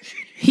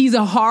 He's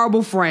a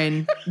horrible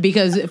friend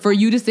because for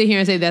you to sit here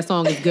and say that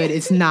song is good,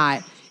 it's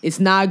not. It's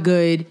not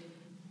good.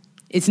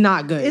 It's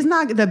not good. It's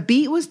not. The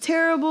beat was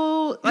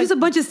terrible. Like, There's a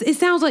bunch of. It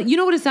sounds like, you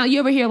know what it sounds. You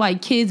ever hear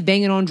like kids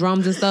banging on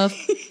drums and stuff?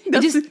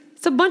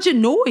 It's a bunch of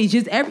noise.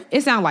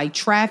 It sounds like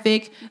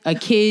traffic. A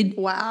kid.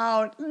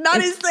 wow, not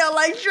it sound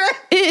like trash.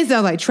 It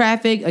sounds like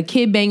traffic. A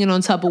kid banging on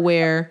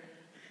Tupperware.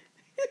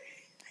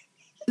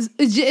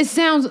 It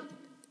sounds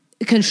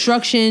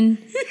construction.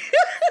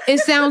 It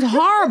sounds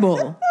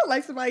horrible.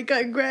 Like somebody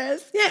cutting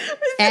grass. Yeah.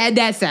 Add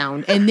that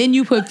sound, and then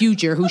you put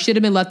Future, who should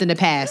have been left in the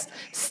past.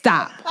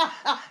 Stop.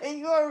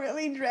 You're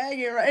really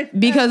dragging right now.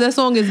 Because that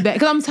song is bad.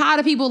 Because I'm tired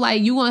of people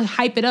like, you want to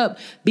hype it up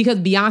because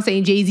Beyonce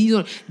and Jay-Z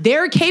on.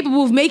 They're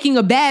capable of making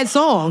a bad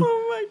song.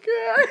 Oh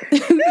my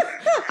God.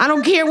 I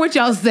don't care what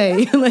y'all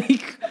say.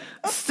 Like,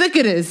 sick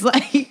of this.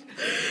 Like,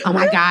 oh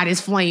my God,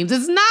 it's Flames.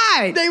 It's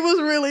not. They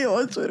was really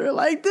on Twitter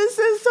like, this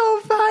is so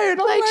fire.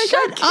 Like,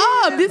 shut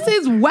up. This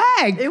is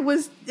whack.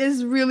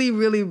 It's really,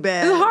 really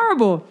bad. It's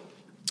horrible.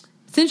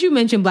 Since you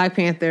mentioned Black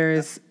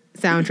Panther's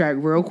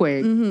soundtrack real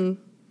quick,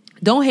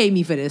 don't hate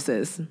me for this,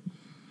 sis.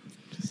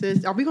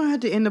 Sis, are we going to have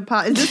to end the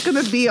pod? Is this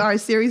going to be our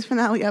series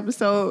finale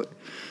episode?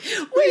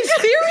 Wait,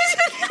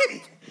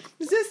 seriously?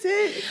 Is this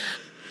it?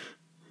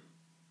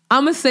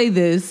 I'm gonna say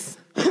this.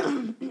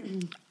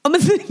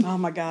 Oh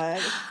my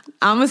God.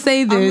 I'm gonna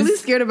say this. I'm really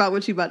scared about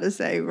what you about to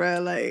say, bro.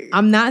 Like,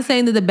 I'm not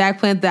saying that the Black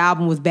Panther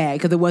album was bad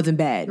because it wasn't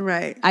bad.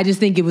 Right. I just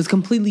think it was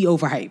completely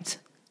overhyped.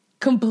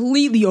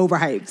 Completely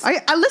overhyped.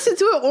 I listened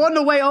to it on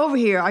the way over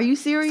here. Are you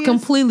serious? It's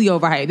completely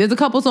overhyped. There's a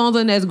couple songs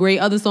on that's great.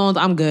 Other songs,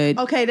 I'm good.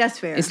 Okay, that's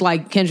fair. It's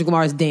like Kendrick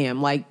Lamar's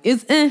Damn. Like,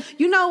 it's eh.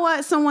 You know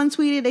what? Someone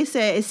tweeted, they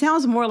said, it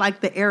sounds more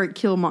like the Eric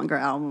Killmonger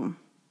album.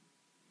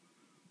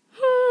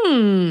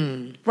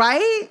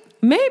 Right?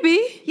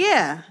 Maybe.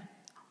 Yeah.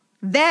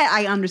 That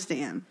I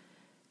understand.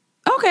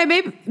 Okay,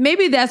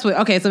 maybe that's what.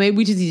 Okay, so maybe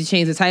we just need to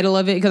change the title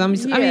of it because I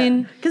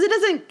mean, because it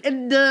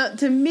doesn't.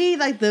 To me,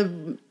 like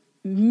the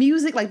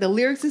music, like the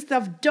lyrics and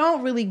stuff,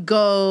 don't really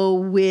go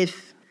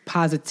with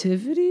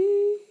positivity.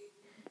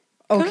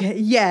 Okay,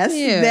 yes,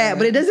 yeah. that,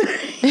 but it doesn't.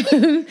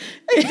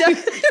 It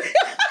doesn't.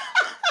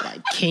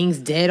 Like King's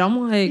dead.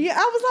 I'm like, yeah,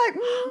 I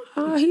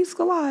was like, he's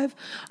alive.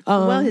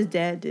 Well, his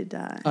dad did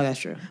die. Oh, that's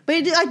true. But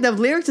it did, like the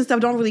lyrics and stuff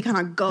don't really kind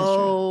of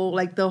go.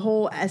 Like the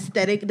whole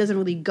aesthetic doesn't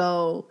really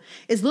go.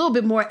 It's a little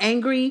bit more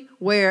angry,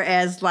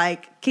 whereas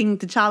like King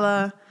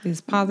T'Challa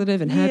is positive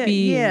and happy.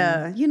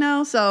 Yeah, you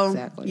know. So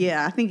exactly.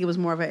 Yeah, I think it was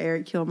more of an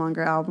Eric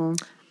Killmonger album.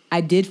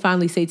 I did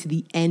finally say to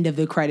the end of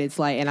the credits,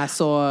 like, and I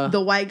saw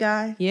the white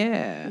guy.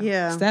 Yeah. What's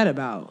Yeah. that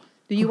about?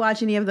 Do you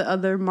watch any of the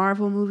other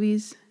Marvel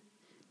movies?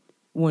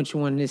 Which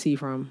one is he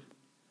from?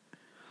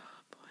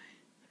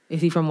 Is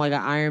he from like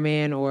an Iron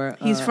Man or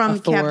he's from a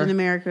Thor? Captain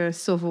America: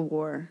 Civil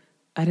War.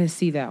 I didn't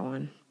see that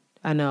one.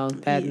 I know,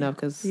 bad enough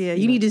because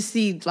you need to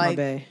see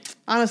like.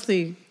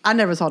 Honestly, I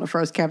never saw the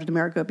first Captain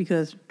America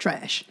because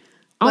trash.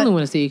 I only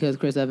want to see it because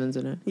Chris Evans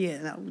in it. Yeah,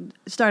 no,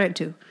 start at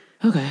 2.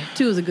 Okay,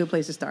 2 is a good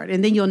place to start,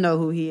 and then you'll know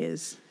who he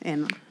is.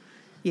 And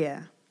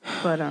yeah,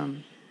 but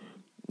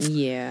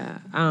yeah.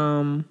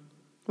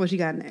 What you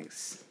got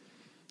next?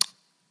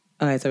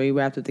 Okay, so we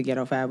wrapped up the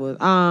Ghetto Fabulous.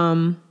 Do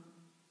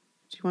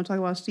you want to talk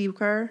about Steve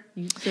Kerr?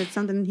 You said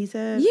something he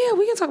said? Yeah,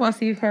 we can talk about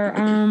Steve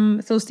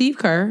Kerr. So Steve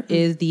Kerr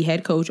is the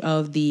head coach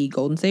of the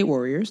Golden State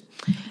Warriors.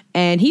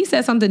 And he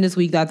said something this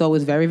week that I thought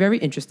was very, very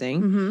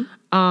interesting.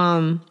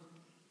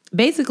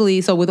 Basically,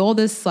 so with all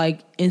this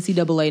like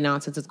NCAA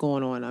nonsense that's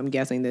going on, I'm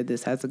guessing that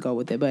this has to go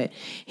with it. But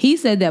he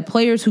said that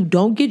players who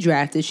don't get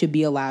drafted should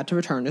be allowed to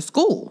return to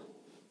school.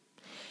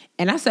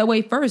 And I said,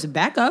 wait, first,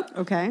 back up.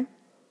 Okay.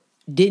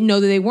 Didn't know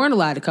that they weren't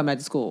allowed to come back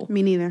to school.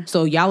 Me neither.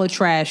 So y'all are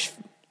trash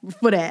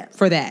for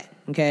that.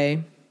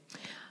 Okay.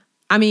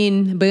 I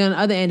mean, but on the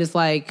other end, it's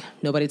like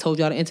nobody told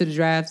y'all to enter the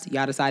drafts.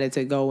 Y'all decided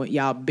to go.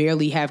 Y'all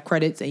barely have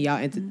credits, and y'all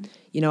entered.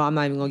 You know, I'm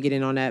not even gonna get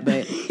in on that,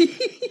 but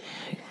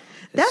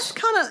that's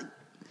kind of.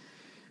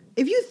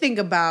 If you think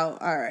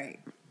about, all right,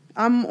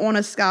 I'm on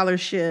a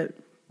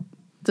scholarship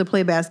to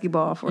play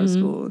basketball for a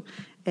school,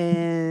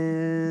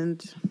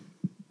 and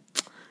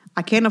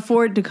I can't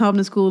afford to come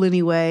to school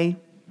anyway.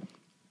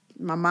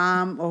 My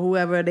mom or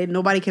whoever,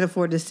 nobody can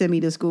afford to send me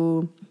to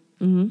school.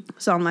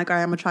 So I'm like, all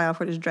right, I'm going to try out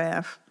for this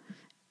draft.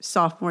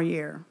 Sophomore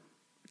year.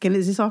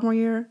 Is it sophomore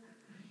year?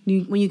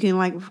 When you can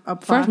like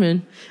apply?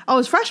 Freshman. Oh,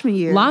 it's freshman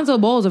year. Lonzo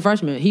Ball is a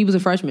freshman. He was a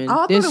freshman. Oh,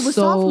 I thought it was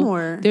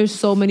sophomore. There's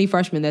so many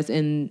freshmen that's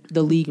in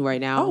the league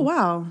right now. Oh,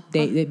 wow.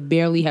 They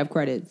barely have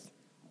credits.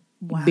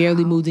 Wow.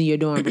 Barely moved in your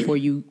dorm before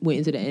you went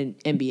into the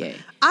NBA.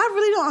 I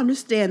really don't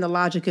understand the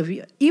logic of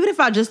even if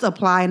I just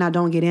apply and I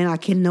don't get in, I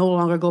can no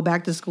longer go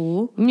back to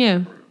school.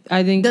 Yeah,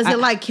 I think. Does it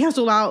like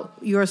cancel out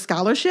your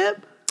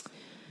scholarship?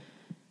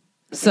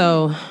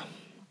 So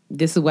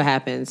this is what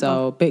happened.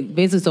 So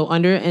basically, so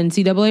under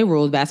NCAA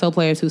rules, basketball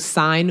players who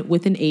sign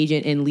with an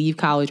agent and leave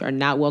college are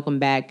not welcome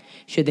back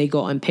should they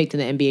go unpicked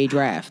in the NBA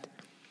draft.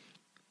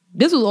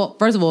 This was all,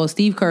 first of all,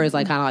 Steve Kerr is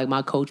like kind of like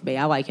my coach, bae.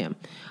 I like him.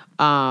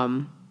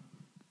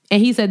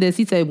 And he said this.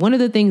 He said, one of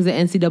the things the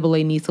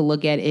NCAA needs to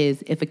look at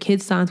is if a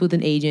kid signs with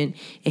an agent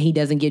and he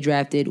doesn't get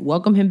drafted,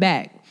 welcome him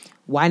back.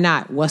 Why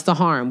not? What's the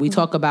harm? We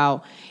talk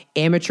about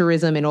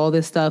amateurism and all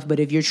this stuff, but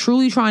if you're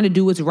truly trying to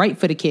do what's right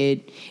for the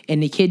kid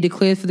and the kid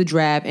declares for the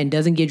draft and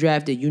doesn't get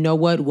drafted, you know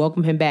what?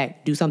 Welcome him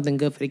back. Do something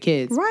good for the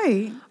kids.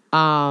 Right.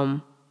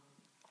 And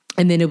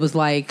then it was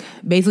like,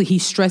 basically he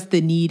stressed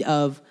the need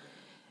of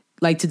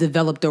like to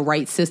develop the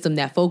right system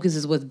that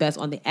focuses what's best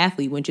on the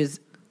athlete, which is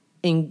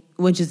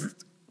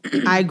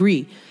I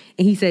agree.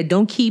 And he said,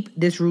 don't keep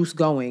this roost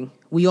going.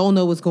 We all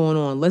know what's going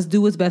on. Let's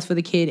do what's best for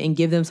the kid and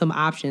give them some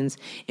options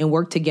and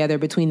work together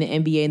between the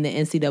NBA and the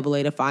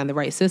NCAA to find the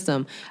right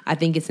system. I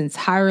think it's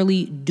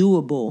entirely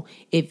doable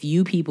if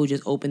you people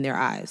just open their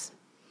eyes.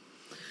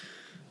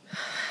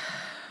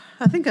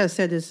 I think I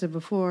said this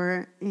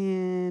before,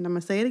 and I'm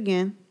going to say it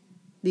again.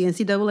 The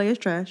NCAA is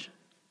trash.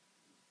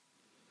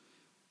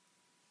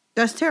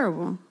 That's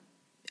terrible.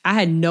 I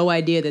had no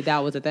idea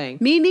that was a thing.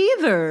 Me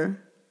neither.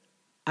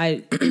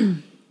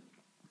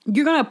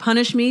 You're going to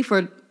punish me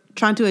for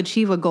trying to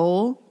achieve a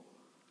goal?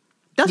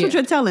 That's what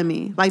you're telling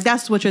me. Like,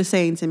 that's what you're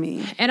saying to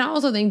me. And I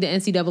also think the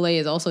NCAA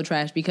is also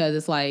trash because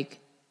it's like,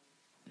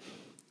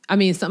 I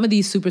mean, some of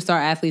these superstar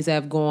athletes that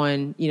have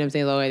gone, you know what I'm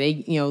saying, like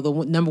they, you know, the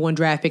number 1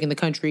 draft pick in the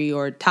country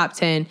or top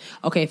 10,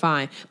 okay,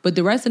 fine. But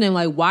the rest of them,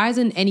 like, why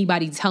isn't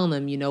anybody telling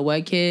them, you know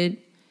what, kid?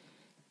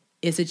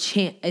 It's a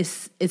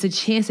chance. It's a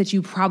chance that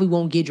you probably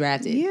won't get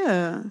drafted.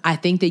 Yeah. I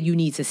think that you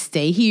need to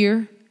stay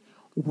here,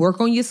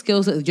 work on your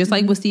skills, just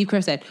like what Steve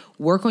Kerr said.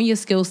 Work on your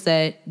skill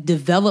set,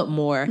 develop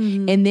more,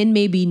 and then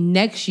maybe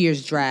next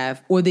year's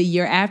draft or the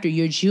year after,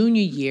 your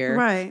junior year,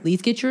 right? At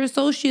least get your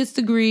associate's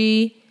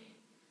degree.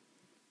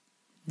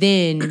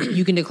 Then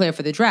you can declare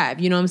for the draft.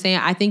 You know what I'm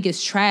saying? I think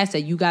it's trash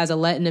that you guys are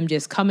letting them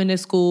just come into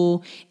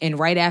school and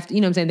right after,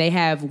 you know what I'm saying, they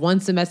have 1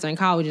 semester in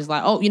college. It's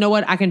like, oh, you know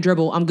what? I can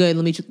dribble. I'm good.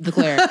 Let me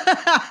declare.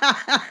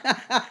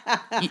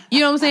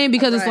 You know what I'm saying?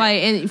 Because it's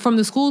like, and from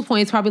the school's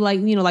point, it's probably like,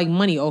 you know, like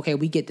money. Okay,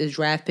 we get this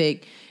draft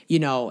pick, you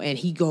know, and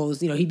he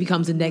goes, you know, he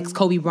becomes the next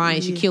Kobe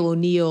Bryant, Shaquille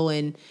O'Neal,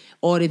 and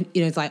all the,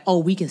 you know, it's like, oh,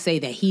 we can say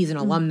that he's an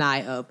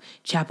alumni of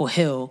Chapel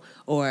Hill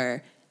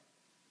or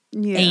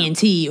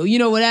A&T or, you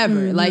know,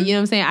 whatever. Like, you know what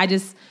I'm saying?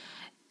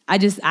 I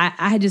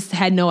just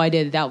had no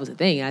idea that was a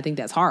thing. And I think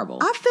that's horrible.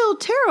 I feel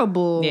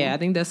terrible. Yeah, I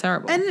think that's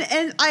terrible. And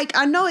like,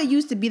 I know it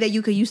used to be that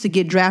you used to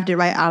get drafted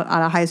right out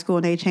of high school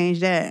and they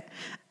changed that.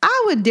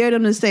 I would dare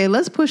them to say,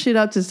 let's push it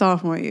up to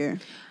sophomore year.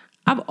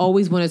 I've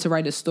always wanted to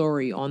write a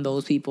story on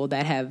those people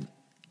that have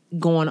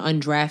gone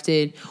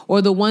undrafted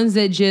or the ones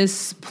that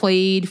just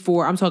played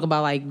for, I'm talking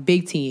about like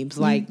big teams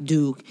like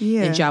Duke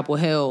and Chapel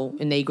Hill,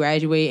 and they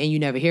graduate and you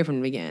never hear from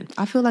them again.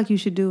 I feel like you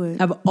should do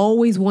it. I've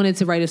always wanted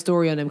to write a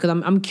story on them because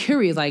I'm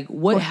curious, like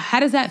how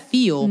does that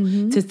feel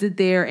to sit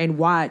there and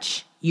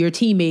watch your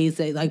teammates,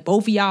 like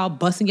both of y'all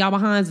busting y'all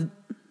behinds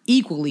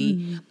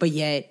equally, but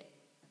yet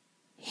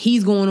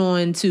he's going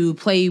on to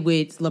play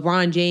with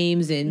LeBron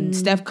James and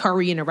Steph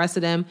Curry and the rest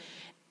of them,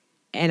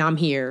 and I'm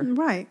here.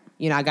 Right.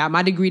 You know, I got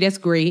my degree. That's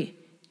great.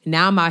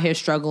 Now I'm out here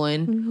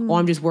struggling, or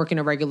I'm just working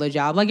a regular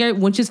job, like,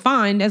 which is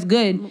fine. That's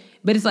good.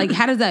 But it's like,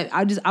 how does that?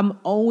 I'm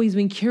always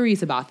been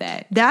curious about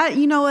that. That,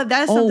 you know what?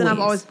 That's something I've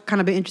always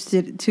kind of been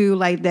interested to,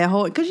 like that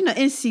whole, because you know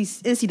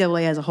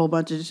NCAA has a whole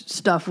bunch of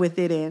stuff with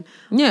it,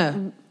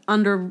 and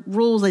under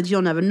rules that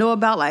you'll never know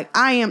about. Like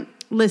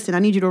listen, I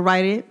need you to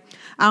write it.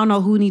 I don't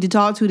know who you need to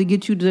talk to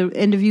get you the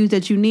interviews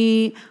that you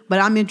need, but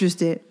I'm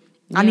interested.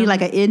 Yeah. I need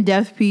like an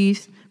in-depth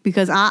piece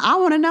because I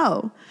want to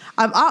know.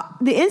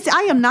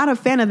 I am not a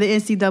fan of the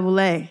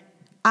NCAA.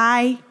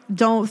 I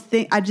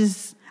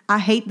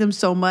hate them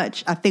so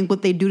much. I think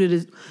what they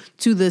do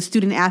to the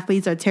student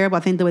athletes are terrible. I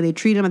think the way they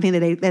treat them, I think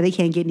that they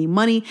can't get any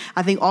money.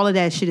 I think all of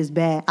that shit is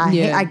bad.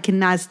 I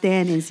cannot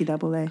stand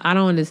NCAA. I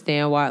don't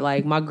understand why.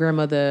 Like my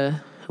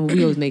grandmother,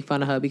 we always make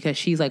fun of her because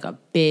she's like a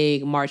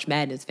big March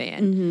Madness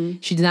fan.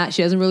 She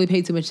doesn't really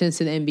pay too much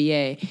attention to the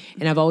NBA.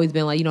 And I've always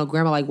been like, you know,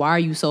 Grandma, like, why are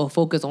you so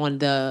focused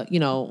on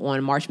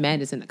on March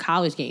Madness and the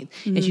college games?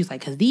 And she's like,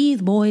 because these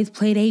boys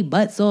play their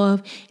butts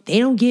off. They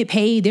don't get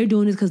paid. They're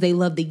doing this because they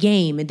love the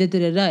game and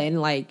da-da-da-da.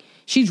 And like,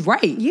 she's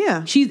right.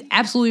 Yeah. She's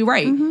absolutely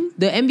right.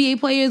 The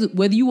NBA players,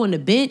 whether you on the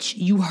bench,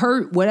 you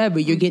hurt, whatever,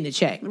 you're getting a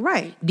check.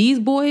 Right. These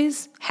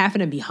boys happen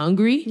to be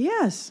hungry.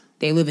 Yes.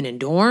 They living in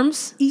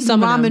dorms. Eating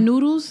ramen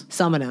noodles.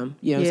 Some of them,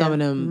 you know, some of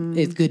them,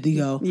 it's good to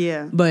go.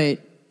 Yeah.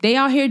 But they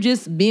out here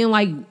just being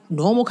like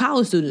normal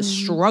college students,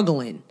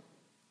 struggling.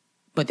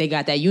 But they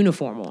got that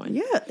uniform on.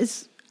 Yeah,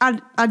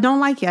 I don't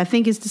like it. I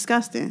think it's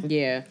disgusting.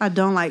 Yeah. I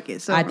don't like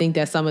it. So I think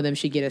that some of them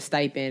should get a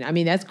stipend. I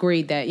mean, that's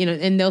great that, you know,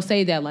 and they'll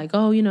say that like,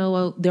 oh, you know,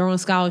 well, they're on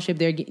scholarship,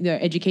 their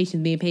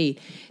education's being paid.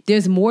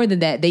 There's more than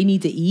that. They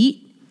need to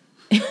eat.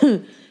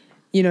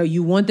 You know,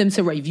 you want them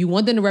to, if you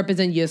want them to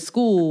represent your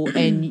school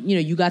and, you know,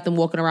 you got them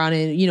walking around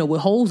and, you know, with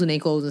holes in their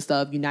clothes and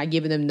stuff, you're not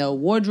giving them no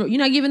wardrobe. You're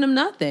not giving them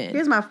nothing.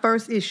 Here's my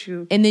first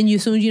issue. And then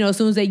as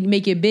soon as they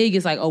make it big,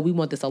 it's like, oh, we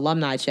want this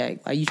alumni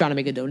check. Like, you trying to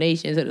make a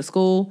donation to the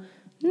school?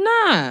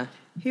 Nah.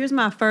 Here's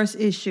my first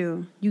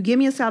issue. You give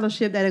me a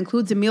scholarship that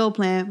includes a meal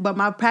plan, but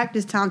my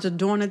practice times are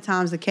during the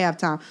times of calf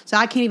time. So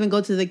I can't even go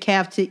to the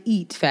calf to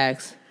eat.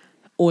 Facts.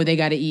 Or they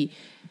got to eat.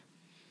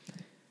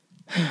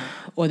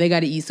 Or they got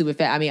to eat super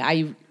fat. I mean,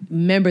 I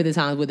remember the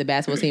times where the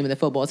basketball team and the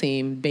football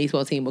team,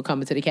 baseball team would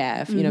come into the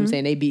calf. You know what I'm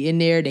saying? They be in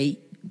there, they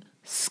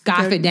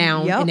scoff it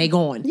down, and they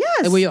gone.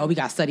 Yes. Like, we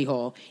got study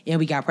hall, and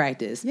we got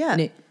practice.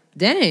 Yeah.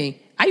 Dang.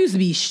 I used to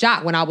be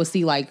shocked when I would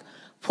see, like,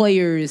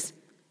 players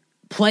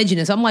pledging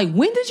us. I'm like,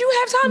 when did you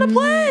have time to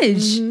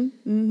pledge?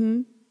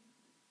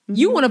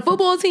 You on a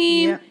football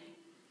team,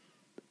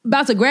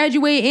 about to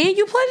graduate, and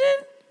you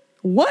pledging?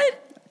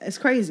 What? It's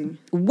crazy.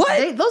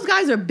 What? Those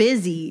guys are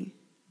busy.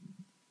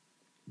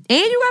 And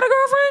you got a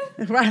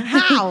girlfriend? Right.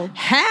 How?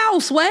 How,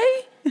 Sway?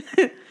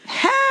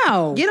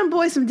 How? Get them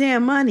boys some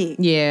damn money.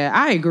 Yeah,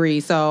 I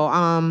agree.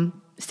 So,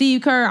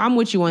 Steve Kerr, I'm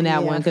with you on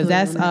that one because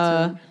that's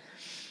I'm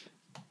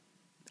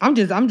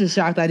just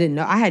shocked I didn't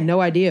know. I had no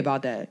idea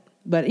about that.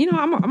 But you know,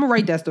 I'm gonna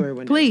write that story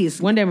one day.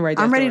 Please, one day I'm gonna write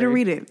that. I'm ready story. to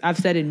read it. I've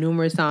said it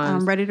numerous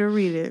times. I'm ready to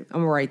read it.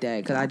 I'm gonna write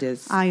that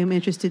because I am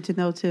interested to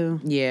know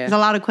too. Yeah, there's a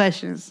lot of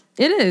questions.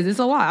 It is. It's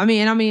a lot. I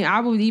mean, I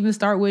would even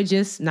start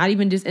with not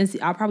even just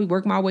NC. I'll probably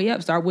work my way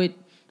up. Start with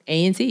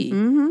A&T. You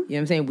know what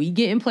I'm saying? We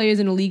getting players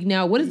in the league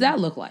now. What does that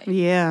look like?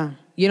 Yeah.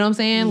 You know what I'm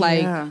saying?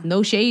 Yeah. Like,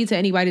 no shade to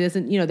anybody that's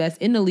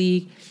in the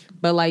league,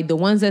 but like the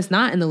ones that's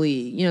not in the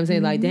league. You know what I'm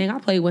saying? Like, dang, I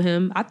played with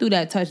him. I threw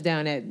that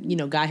touchdown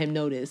that, got him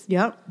noticed.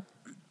 Yep.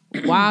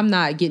 Why I'm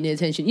not getting the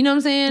attention? You know what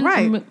I'm saying?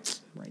 Right.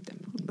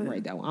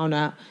 Write that one. I don't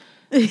know.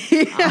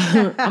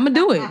 I'm gonna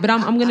do it, but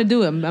I'm gonna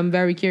do it. I'm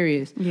very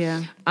curious.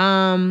 Yeah.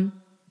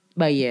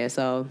 But yeah,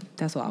 so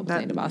that's what I was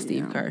saying about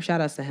Steve Kerr. Shout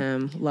outs to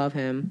him. Love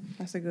him.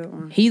 That's a good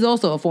one. He's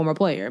also a former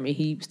player. I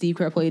mean, Steve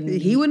Kerr played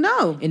would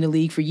know in the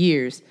league for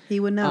years.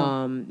 He would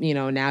know.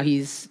 Now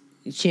he's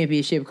a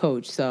championship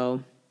coach.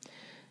 So,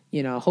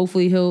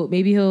 hopefully he'll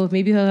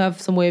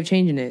have some way of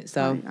changing it.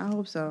 So I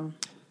hope so.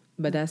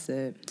 But that's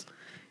it.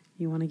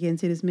 You want to get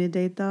into this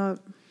midday thought?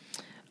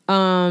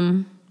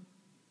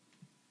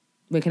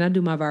 Wait, can I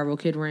do my viral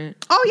kid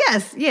rant? Oh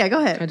yes, yeah. Go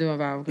ahead. Can I do my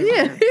viral kid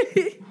rant?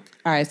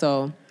 All right,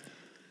 so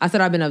I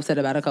said I've been upset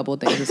about a couple of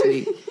things this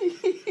week.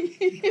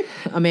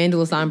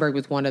 Amanda Steinberg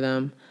was one of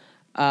them.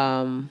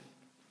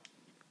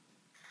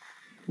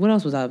 What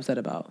else was I upset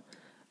about?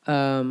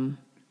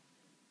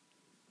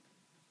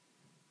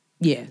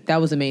 Yeah,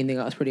 that was the main thing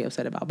I was pretty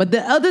upset about. But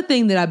the other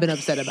thing that I've been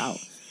upset about,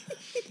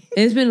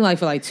 and it's been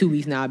for 2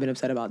 weeks now I've been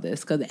upset about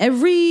this, because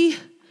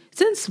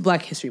since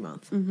Black History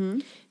Month,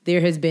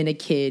 there has been a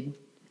kid,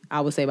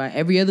 I would say about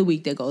every other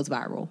week, that goes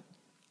viral.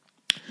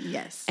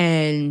 Yes.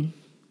 And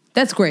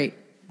that's great,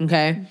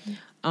 okay?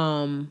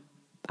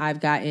 I've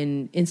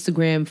gotten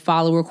Instagram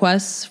follow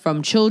requests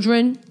from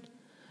children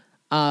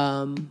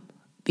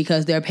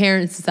because their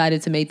parents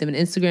decided to make them an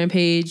Instagram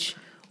page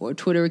or a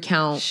Twitter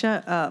account.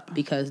 Shut up.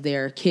 Because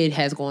their kid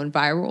has gone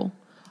viral.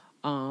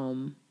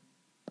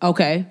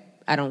 Okay,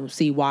 I don't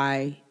see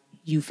why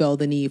you feel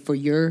the need for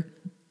your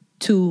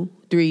 2,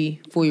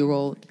 3,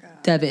 4-year-old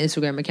to have an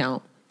Instagram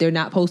account. They're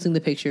not posting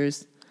the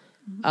pictures.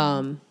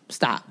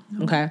 Stop,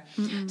 okay?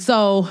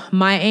 So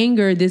my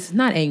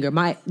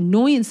my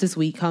annoyance this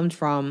week comes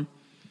from,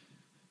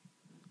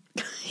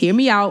 hear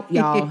me out,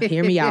 y'all,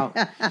 hear me out,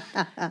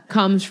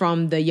 comes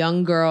from the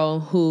young girl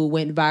who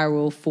went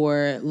viral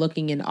for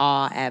looking in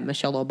awe at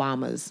Michelle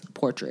Obama's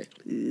portrait.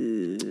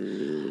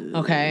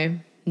 Okay?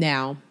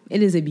 Now,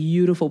 it is a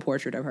beautiful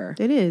portrait of her.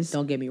 It is.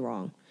 Don't get me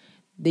wrong.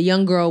 The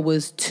young girl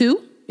is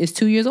 2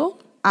 years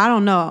old? I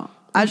don't know.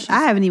 I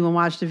haven't even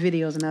watched the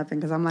videos or nothing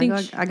because I'm like,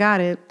 I got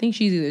it. I think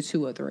she's either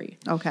 2 or 3.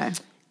 Okay.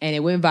 And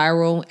it went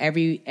viral.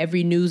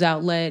 Every news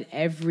outlet,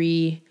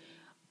 every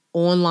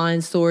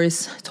online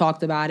source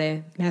talked about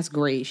it. That's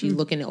great. She's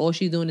looking at, all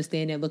she's doing is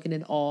standing there looking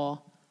at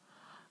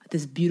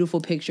this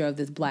beautiful picture of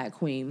this Black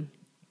queen.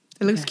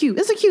 It looks cute.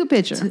 It's a cute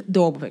picture. It's an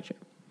adorable picture.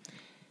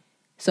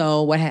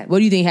 So what do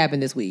you think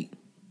happened this week?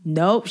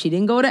 Nope, she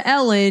didn't go to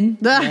Ellen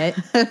yet.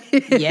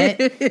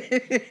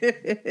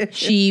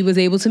 She was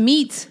able to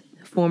meet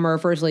former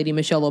First Lady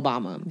Michelle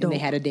Obama, and they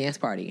had a dance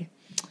party.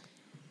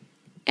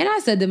 And I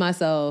said to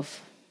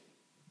myself,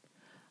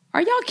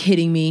 are y'all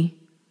kidding me?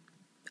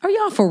 Are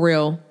y'all for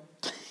real?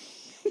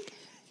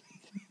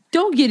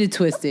 Don't get it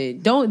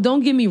twisted.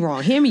 Don't get me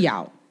wrong. Hear me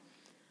out.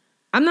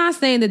 I'm not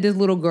saying that this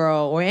little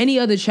girl or any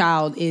other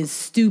child is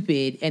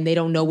stupid and they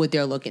don't know what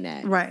they're looking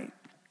at. Right.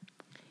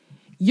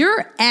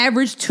 Your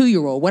average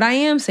 2-year-old, what I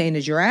am saying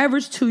is your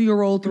average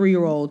 2-year-old,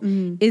 3-year-old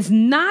is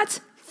not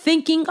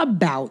thinking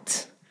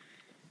about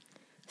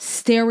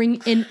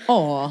staring in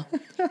awe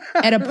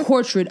at a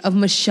portrait of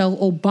Michelle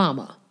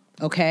Obama,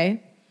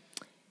 okay?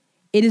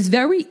 It is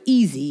very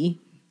easy,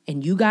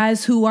 and you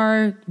guys who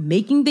are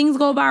making things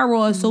go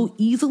viral are so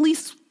easily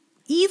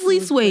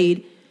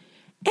swayed.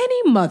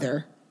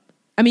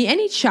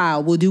 Any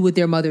child will do what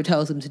their mother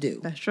tells them to do.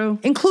 That's true.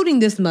 Including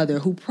this mother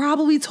who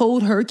probably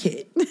told her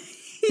kid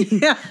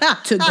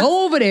to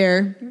go over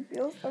there,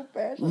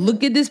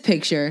 look at this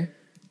picture,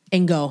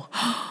 and go,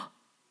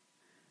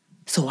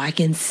 so I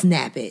can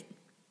snap it.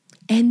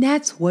 And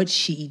that's what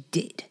she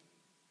did.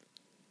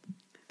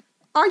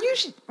 Are you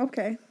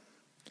okay?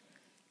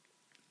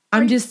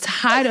 I'm just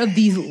tired of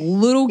these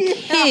little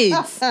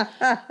kids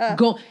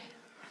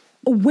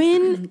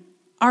when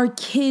are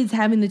kids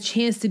having the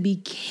chance to be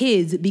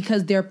kids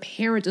because their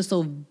parents are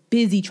so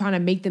busy trying to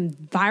make them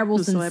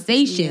viral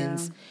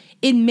sensations?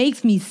 Yeah. It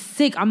makes me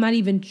sick. I'm not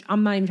even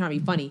trying to be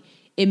funny.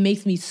 It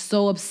makes me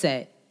so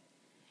upset.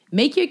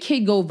 Make your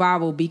kid go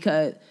viral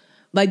because,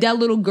 like that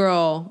little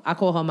girl, I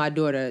call her my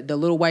daughter, the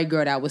little white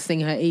girl that was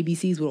singing her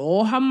ABCs with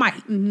all her might.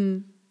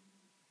 Mm-hmm.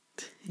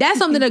 That's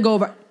something to go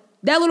over.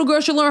 That little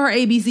girl should learn her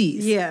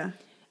ABCs. Yeah.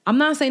 I'm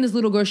not saying this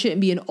little girl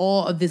shouldn't be in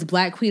awe of this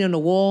Black queen on the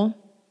wall.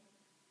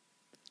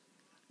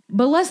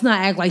 But let's not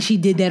act like she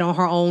did that on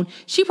her own.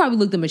 She probably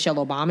looked at Michelle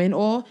Obama in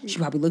awe. She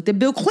probably looked at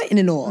Bill Clinton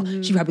in awe.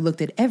 Mm-hmm. She probably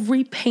looked at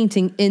every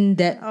painting in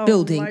that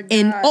building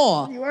in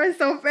awe. You are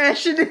so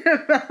passionate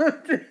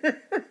about it.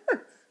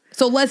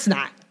 So let's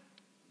not.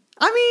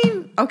 I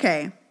mean,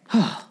 okay.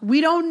 We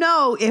don't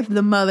know if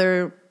the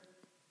mother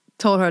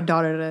told her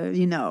daughter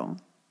to,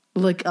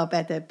 look up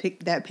at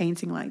that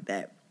painting like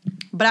that.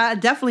 But I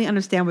definitely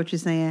understand what you're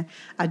saying.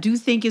 I do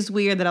think it's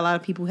weird that a lot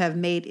of people have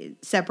made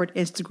separate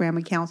Instagram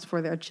accounts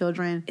for their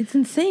children. It's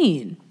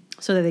insane.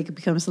 So that they could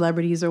become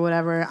celebrities or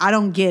whatever. I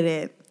don't get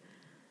it.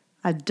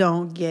 I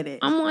don't get it.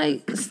 I'm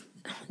like,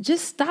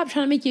 just stop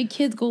trying to make your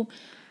kids go.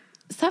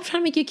 Stop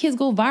trying to make your kids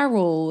go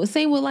viral.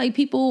 Same with like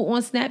people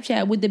on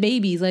Snapchat with the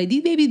babies. Like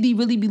these babies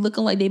really be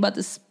looking like they about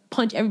to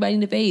punch everybody in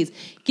the face.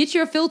 Get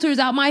your filters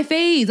out my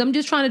face. I'm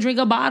just trying to drink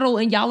a bottle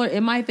and y'all are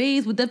in my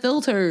face with the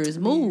filters.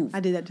 Move. I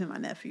did that to my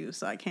nephew,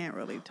 so I can't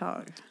really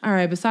talk. All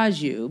right,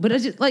 besides you. But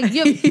it's just like,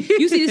 you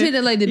see this shit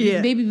that like the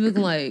baby be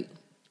looking like,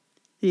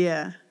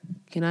 yeah.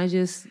 Can I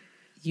just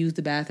use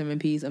the bathroom in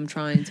peace? I'm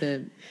trying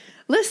to.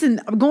 Listen,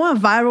 going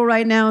viral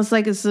right now,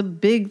 it's a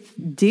big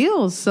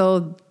deal.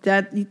 So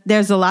that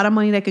there's a lot of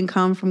money that can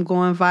come from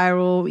going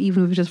viral,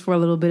 even if it's just for a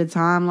little bit of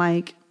time.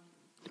 Like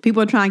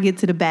people are trying to get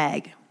to the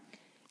bag.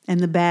 And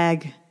the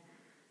bag.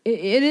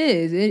 It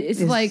is.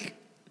 It's like,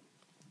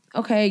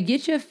 okay,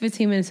 get your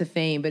 15 minutes of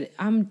fame, but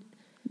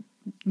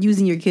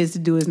using your kids to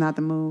do is not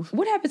the move.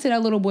 What happened to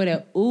that little boy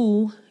that,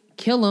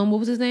 kill him? What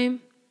was his name?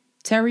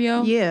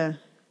 Terrio? Yeah.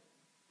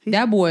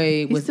 That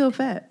boy was still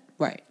fat.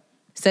 Right.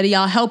 Instead of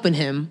y'all helping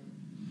him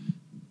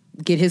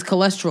get his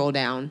cholesterol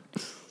down,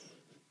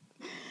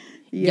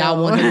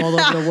 y'all want him all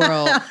over the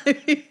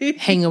world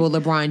hanging with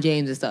LeBron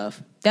James and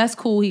stuff. That's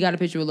cool. He got a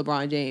picture with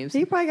LeBron James.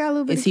 He probably got a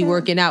little bit. Is he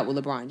working out with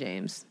LeBron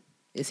James?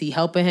 Is he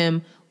helping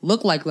him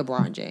look like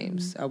LeBron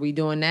James? Are we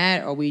doing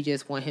that, or we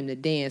just want him to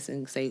dance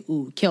and say,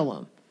 "Ooh, kill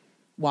him,"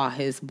 while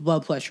his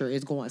blood pressure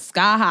is going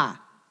sky high?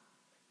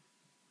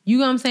 You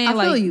know what I'm saying?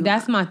 I feel you.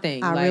 That's my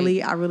thing. I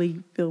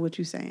really feel what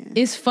you're saying.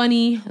 It's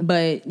funny,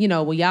 but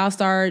when y'all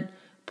start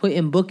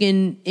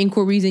booking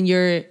inquiries in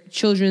your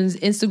children's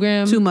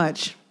Instagram too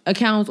much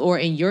accounts or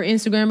in your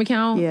Instagram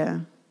account, yeah.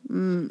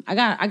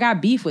 I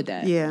got beef with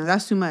that. Yeah,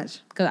 that's too much.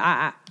 Because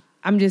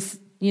I'm just,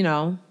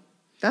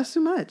 That's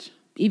too much.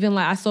 Even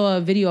like I saw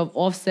a video of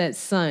Offset's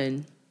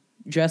son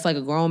dressed like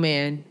a grown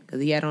man because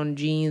he had on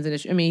jeans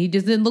and he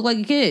just didn't look like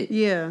a kid.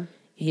 Yeah.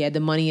 He had the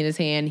money in his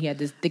hand. He had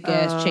this thick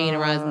ass chain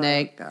around his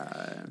neck.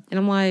 God. And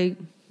I'm like,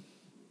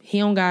 he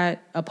don't got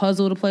a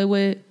puzzle to play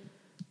with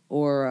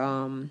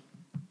or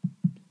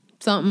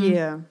something.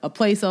 Yeah. A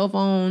play cell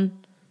phone,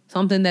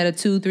 something that a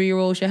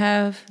 2-3-year-old should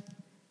have.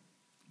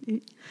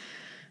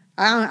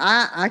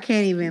 I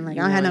can't even I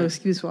don't have no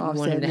excuse for Offset. You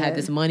want him to have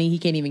this money he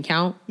can't even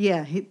count?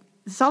 Yeah,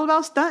 it's all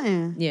about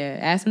stunting. Yeah,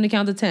 ask him to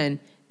count to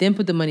 10, then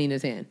put the money in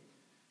his hand.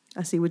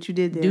 I see what you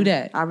did there. Do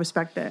that. I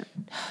respect that.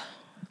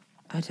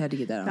 I just had to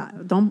get that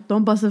out.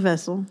 Don't bust a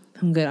vessel.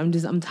 I'm good.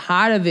 I'm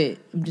tired of it.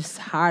 I'm just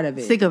tired of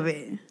it. Sick of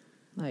it.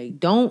 Like,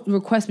 don't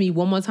request me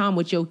one more time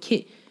with your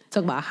kid.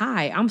 Talk about,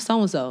 hi, I'm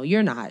so-and-so.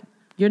 You're not.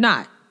 You're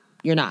not.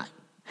 You're not.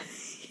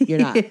 You're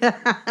not.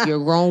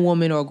 You're a grown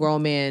woman or a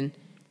grown man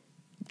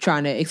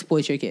trying to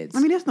exploit your kids.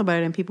 There's no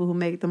better than people who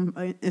make them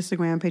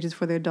Instagram pages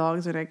for their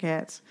dogs or their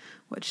cats,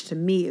 which to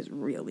me is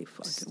really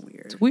fucking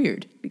weird. It's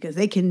weird. Because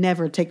they can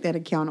never take that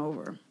account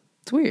over.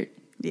 It's weird.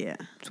 Yeah.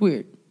 It's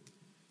weird.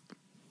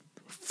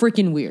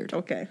 Freaking weird.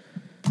 Okay.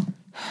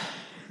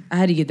 I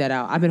had to get that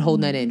out. I've been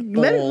holding that in.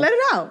 Let it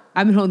out.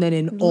 I've been holding that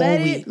in all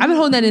week. I've been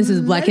holding that in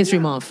since Black History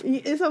Month.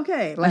 It's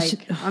okay.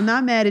 I'm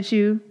not mad at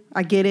you.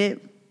 I get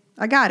it.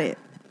 I got it.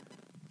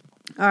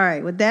 All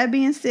right. With that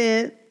being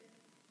said,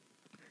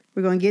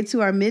 we're going to get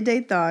to our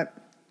midday thought.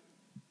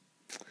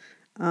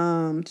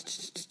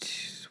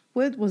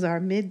 What was our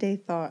midday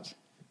thought?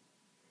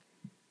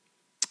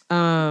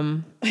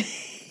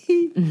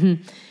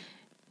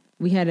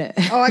 We had a...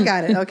 Oh, I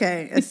got it.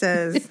 Okay. It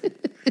says...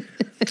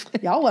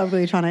 Y'all weren't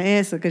really trying to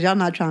answer because y'all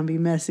not trying to be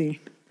messy.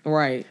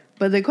 Right.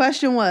 But the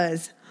question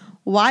was,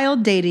 while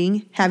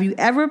dating, have you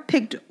ever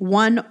picked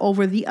one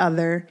over the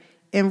other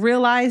and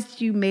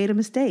realized you made a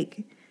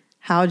mistake?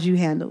 How'd you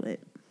handle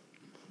it?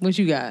 What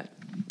you got?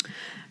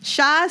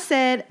 Sha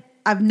said,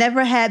 I've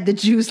never had the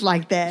juice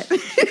like that.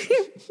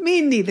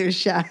 Me neither,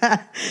 Sha.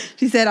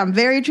 She said, I'm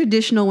very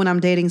traditional when I'm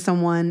dating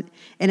someone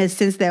in a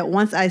sense that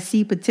once I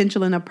see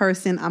potential in a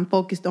person, I'm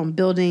focused on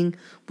building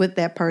with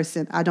that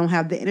person. I don't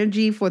have the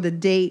energy for the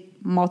date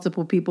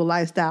multiple people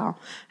lifestyle.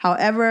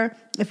 However,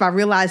 if I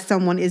realize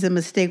someone is a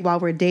mistake while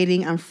we're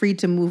dating, I'm free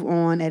to move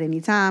on at any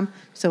time.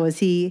 So is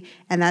he.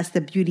 And that's the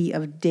beauty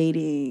of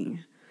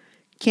dating.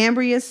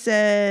 Cambria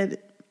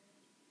said...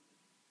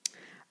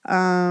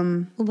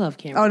 love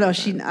Cambria. Oh no,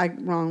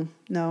 wrong.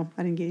 No,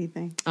 I didn't get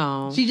anything.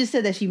 Oh, she just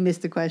said that she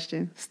missed the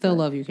question. Still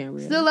love you,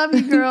 Cambria. Still love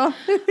you, girl.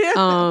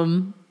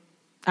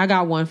 I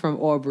got one from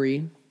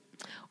Aubrey.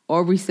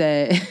 Aubrey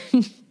said,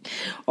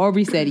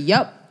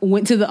 "Yup,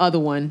 went to the other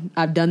one.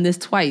 I've done this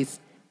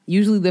twice.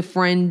 Usually the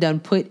friend done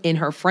put in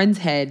her friend's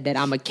head that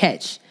I'm a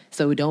catch,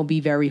 so don't be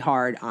very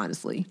hard,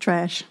 honestly."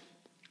 Trash.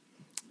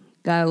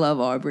 Gotta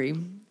love Aubrey.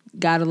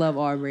 Gotta love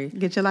Aubrey.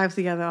 Get your life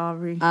together,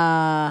 Aubrey.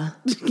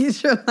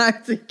 Get your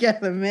life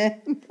together,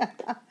 man.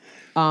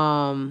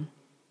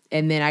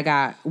 And then I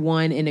got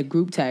one in a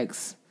group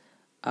text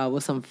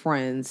with some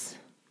friends,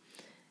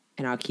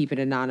 and I'll keep it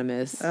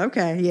anonymous.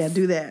 Okay, yeah,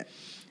 do that.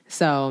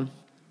 So,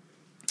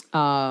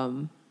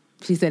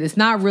 she said, it's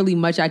not really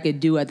much I could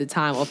do at the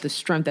time off the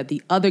strength that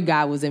the other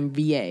guy was in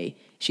VA.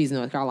 She's in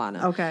North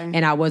Carolina. Okay.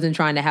 And I wasn't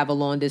trying to have a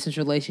long-distance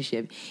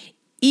relationship,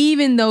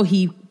 even though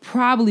he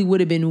probably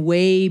would have been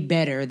way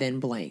better than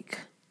blank.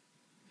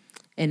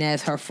 And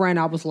as her friend,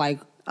 I was like,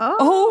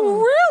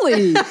 oh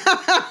really?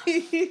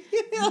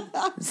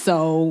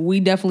 So we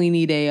definitely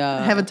need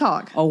have a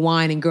talk. A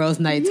wine and girls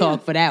night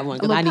talk for that one,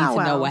 because I need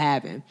to know what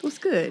happened. What's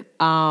good?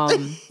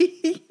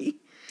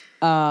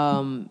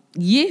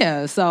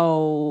 Yeah,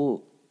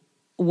 so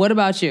what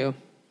about you?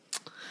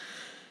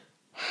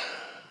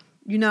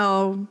 You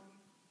know,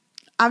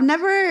 I've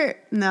never,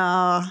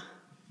 no.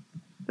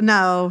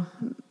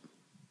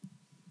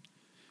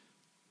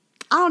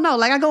 I don't know.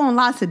 Like, I go on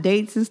lots of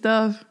dates and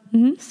stuff.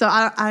 Mm-hmm. So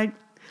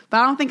but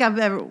I don't think I've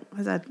ever,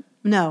 I've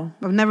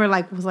never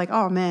like, was like,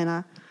 oh man,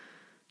 I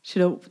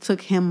should have took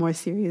him more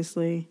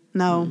seriously.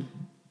 No.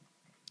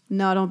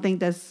 No, I don't think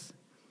that's.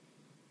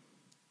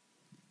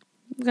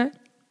 Okay.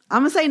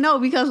 I'm going to say no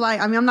because,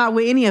 like, I mean, I'm not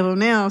with any of them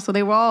now, so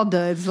they were all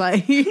duds.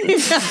 Like,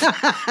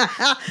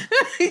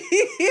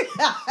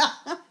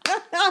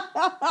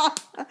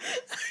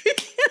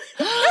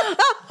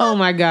 oh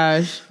my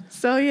gosh.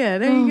 So, yeah,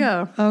 there you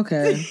go.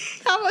 Okay.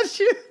 How about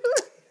you?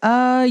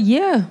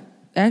 Yeah.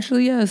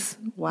 Actually, yes.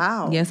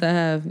 Wow. Yes, I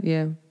have.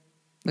 Yeah.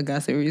 I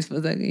got serious for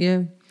a second.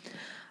 Yeah.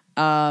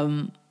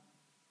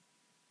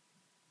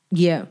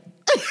 Yeah.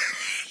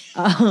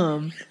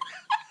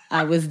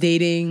 I was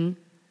dating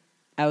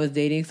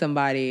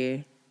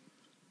somebody.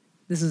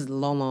 This is a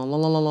long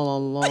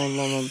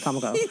time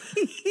ago.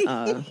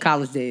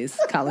 College days.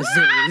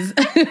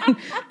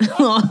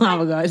 Long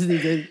time ago. I just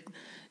need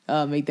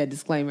to make that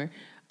disclaimer.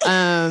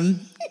 And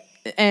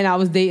I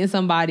was dating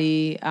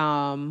somebody,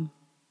 and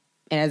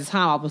at the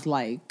time I was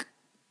like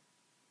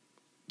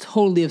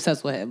totally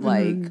obsessed with him.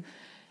 Like,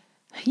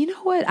 you know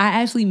what?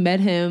 I actually met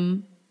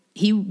him.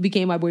 He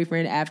became my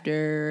boyfriend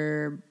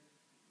after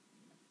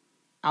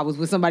I was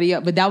with somebody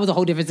else, but that was a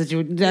whole different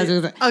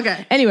situation.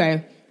 Okay.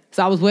 Anyway,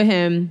 so I was with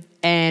him,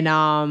 and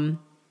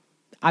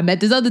I met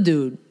this other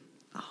dude.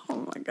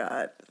 Oh my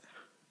God.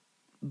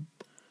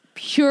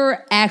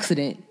 Pure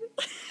accident.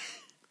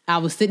 I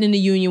was sitting in the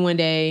Union one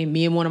day.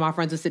 Me and one of my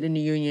friends were sitting in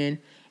the Union,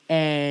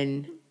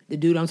 and the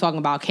dude I'm talking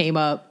about came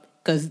up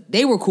because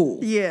they were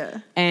cool. Yeah.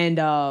 And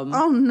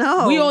oh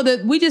no,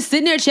 we just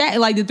sitting there chatting,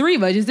 like the three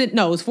of us. It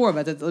was four of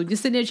us.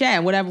 Just sitting there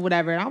chatting,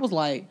 whatever. And I was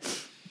like,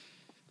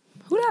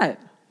 "Who that?"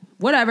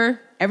 Whatever.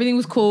 Everything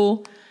was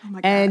cool. Oh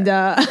my God. And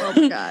oh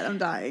my God, I'm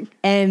dying.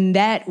 And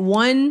that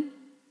one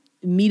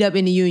meetup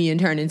in the Union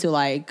turned into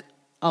like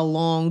a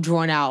long,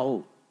 drawn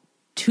out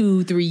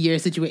 2-3 year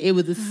situation. It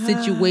was a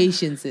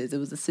situation, sis. It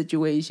was a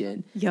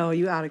situation. Yo,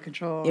 you out of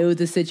control. It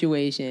was a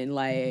situation.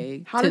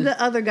 Like, how did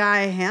the other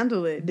guy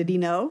handle it? Did he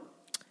know?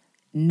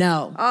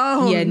 No.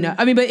 Oh. Yeah, no.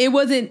 I mean, but it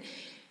wasn't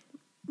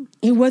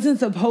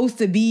supposed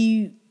to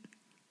be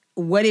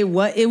what it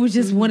was. It was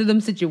just one of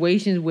them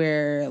situations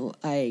where,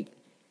 like,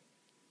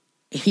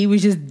 he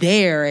was just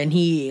there, and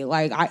he,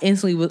 like, I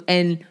instantly was.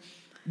 And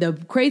the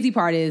crazy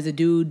part is the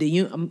dude,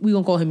 we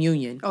gonna call him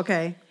Union.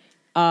 Okay.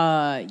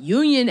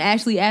 Union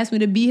actually asked me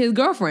to be his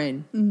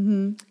girlfriend.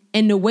 Mm-hmm.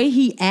 And the way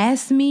he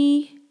asked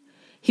me,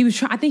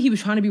 I think he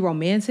was trying to be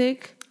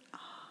romantic.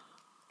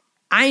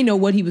 I didn't know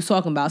what he was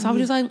talking about. So I was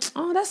just like,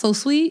 oh, that's so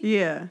sweet.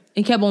 Yeah.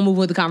 And kept on moving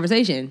with the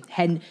conversation.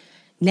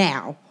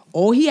 Now,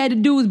 all he had to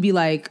do was be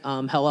like,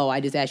 hello,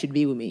 I just asked you to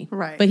be with me.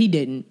 Right. But he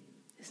didn't.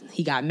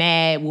 He got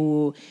mad.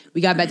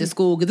 We got back to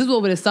school, because this was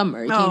over the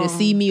summer. He came to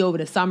see me over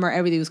the summer.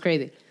 Everything was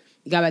crazy.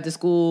 He got back to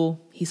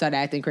school. He started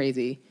acting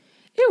crazy.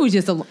 It was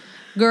just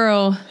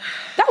girl,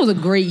 that was a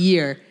great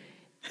year.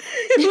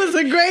 It was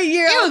a great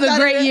year. It was a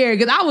great year,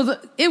 because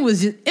it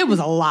was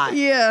a lot.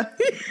 Yeah.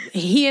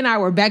 He and I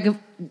were back,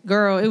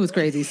 girl, it was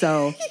crazy.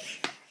 So,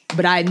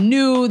 but I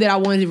knew that I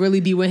wanted to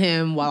really be with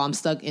him while I'm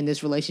stuck in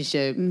this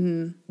relationship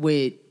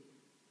with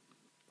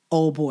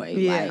old boy.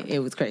 Yeah. Like, it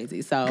was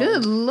crazy. So,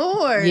 good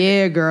Lord.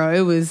 Yeah, girl,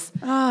 it was.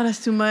 Oh,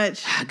 that's too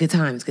much. Good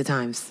times.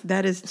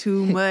 That is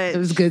too much. It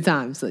was good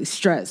times. Like,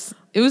 stress.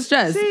 It was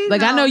stress. See,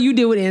 like, I know you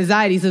deal with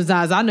anxiety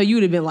sometimes. I know you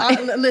would have been like,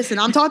 listen,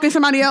 I'm talking to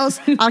somebody else.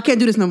 I can't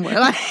do this no more.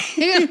 Like,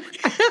 I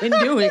couldn't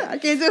do it. I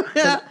can't do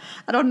it.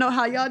 I don't know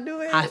how y'all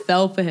do it. I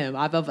fell for him.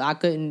 I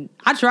couldn't.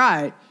 I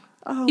tried.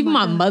 Oh, even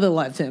my God. mother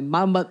loved him.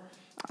 My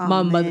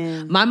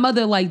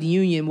mother liked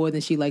Union more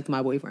than she liked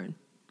my boyfriend.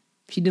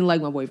 She didn't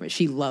like my boyfriend.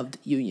 She loved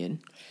Union.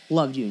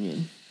 Loved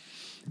Union.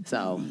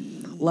 So,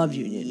 loved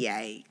Union.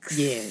 Yikes.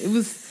 Yeah, it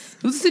was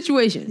a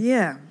situation.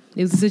 Yeah.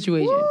 It was a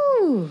situation.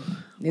 Woo.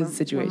 It was a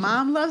situation. When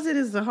mom loves it,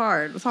 it's a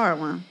hard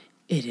one.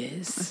 It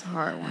is. It's a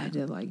hard one. I had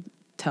to, like,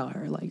 tell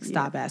her, like,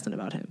 stop asking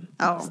about him.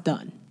 Oh. It's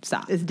done.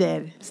 Stop. It's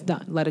dead. It's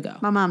done. Let it go.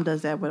 My mom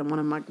does that with one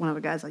of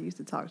the guys I used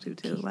to talk to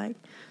too. Like,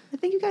 I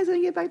think you guys are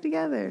gonna get back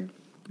together.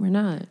 We're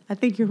not. I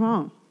think you're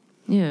wrong.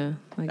 Yeah.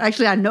 Like,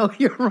 Actually, I know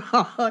you're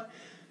wrong.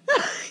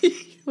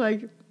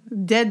 Like,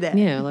 dead that.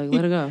 yeah, like,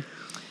 let it go.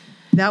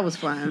 That was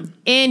fun.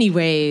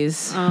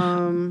 Anyways.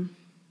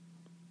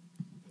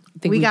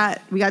 We got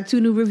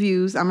 2 new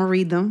reviews. I'm gonna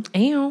read them.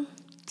 Ow.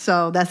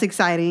 So that's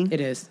exciting. It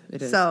is.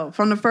 So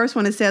from the first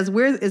one, it says,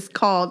 it's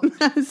called,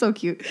 it's so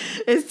cute.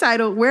 It's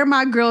titled, Where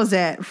My Girls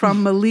At?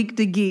 From Malik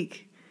the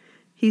Geek.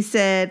 He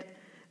said,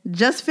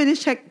 just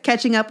finished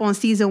catching up on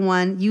season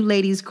 1. You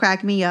ladies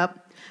crack me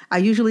up. I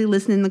usually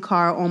listen in the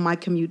car on my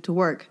commute to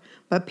work.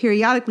 But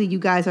periodically, you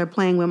guys are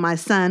playing when my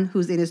son,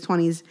 who's in his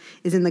 20s,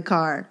 is in the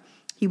car.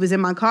 He was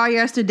in my car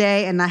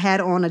yesterday, and I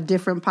had on a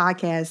different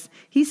podcast.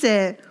 He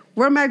said,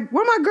 where my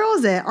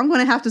girls at? I'm going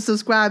to have to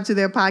subscribe to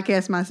their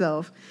podcast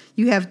myself.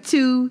 You have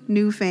 2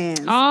 new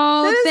fans.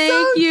 Oh,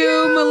 thank you,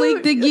 cute.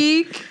 Malik the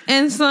Geek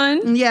and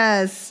son.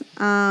 Yes.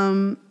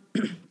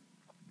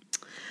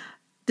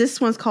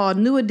 This one's called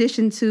New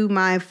Addition to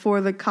my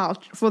For the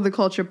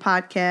Culture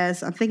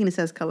podcast. I'm thinking it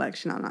says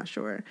collection. I'm not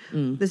sure.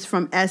 This is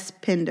from S.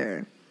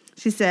 Pinder.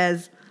 She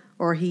says,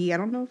 or he, I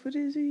don't know if it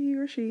is he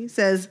or she,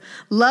 says,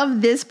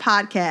 love this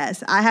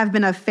podcast. I have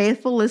been a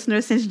faithful listener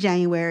since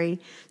January.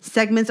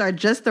 Segments are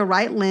just the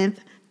right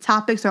length.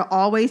 Topics are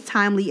always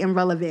timely and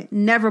relevant.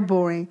 Never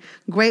boring.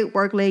 Great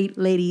work,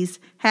 ladies.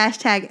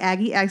 Hashtag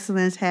Aggie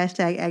Excellence.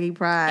 Hashtag Aggie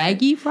Pride.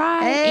 Aggie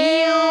Pride.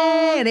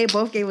 Hey, they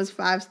both gave us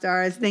 5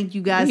 stars. Thank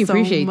you guys so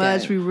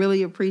much. That. We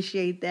really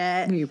appreciate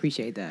that. We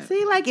appreciate that.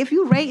 See, like, if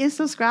you rate and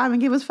subscribe and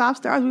give us 5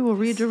 stars, we will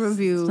read your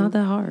review. It's not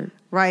that hard.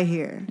 Right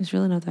here. It's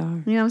really not that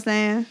hard. You know what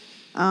I'm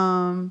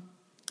saying?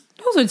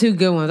 Those are 2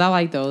 good ones. I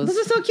like those.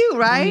 Those are so cute,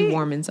 right? Really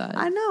warm inside.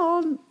 I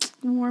know.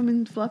 Warm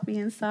and fluffy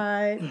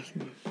inside.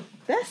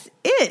 That's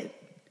it.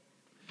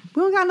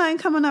 We don't got nothing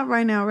coming up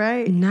right now,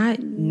 right? Not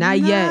yet. Not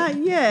yet.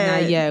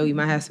 Not yet. We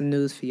might have some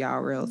news for y'all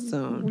real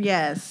soon.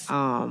 Yes.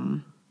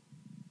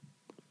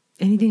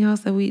 Anything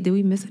else did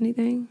we miss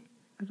anything?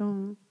 I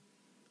don't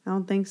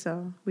think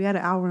so. We had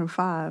 1 hour and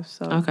 5,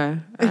 so. Okay.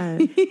 All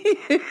right.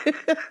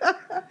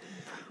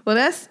 Well,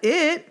 that's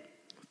it.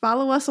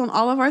 Follow us on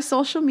all of our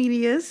social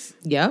medias.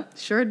 Yep.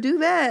 Sure do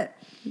that.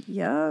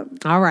 Yep.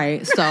 All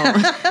right. So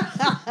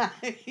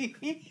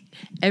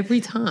every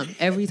time.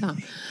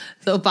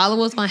 So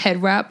follow us on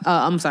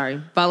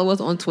follow us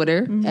on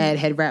Twitter at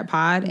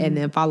HeadWrapPod, and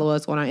then follow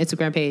us on our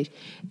Instagram page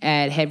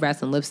at Head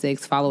Wraps and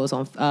Lipsticks. Follow us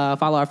on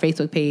follow our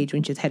Facebook page,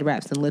 which is Head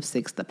Wraps and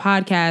Lipsticks, the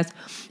podcast,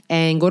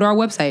 and go to our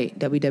website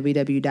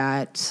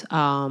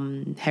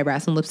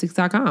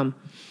www.headwrapsandlipsticks.com.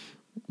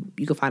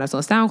 You can find us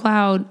on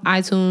SoundCloud,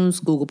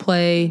 iTunes, Google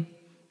Play,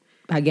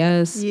 I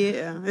guess.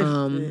 Yeah.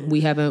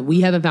 We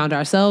haven't found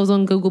ourselves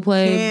on Google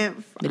Play.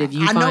 But if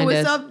you find us, I know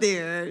it's up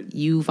there.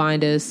 You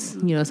find us,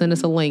 send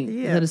us a link.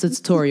 Yeah. Send us a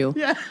tutorial.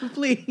 Yeah,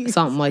 please.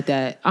 Something like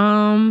that.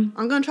 I'm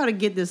gonna try to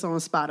get this on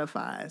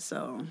Spotify,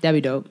 so that'd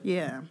be dope.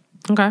 Yeah.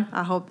 Okay.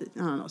 I hope that, I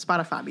don't know,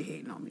 Spotify be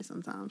hating on me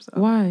sometimes. So.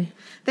 Why?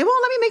 They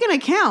won't let me make an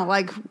account.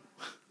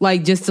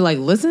 Like just to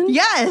listen?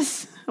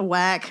 Yes.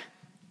 Whack.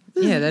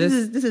 This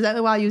is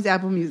exactly why I use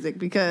Apple Music,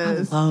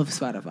 because I love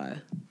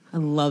Spotify. I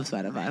love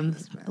Spotify. I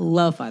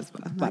love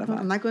Spotify.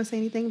 I'm not going to say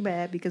anything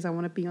bad because I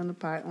want to be on the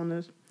app.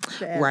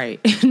 Right.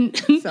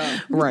 So.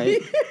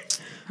 Right.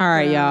 All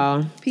right,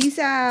 y'all. Peace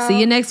out. See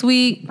you next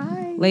week.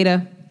 Bye.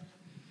 Later.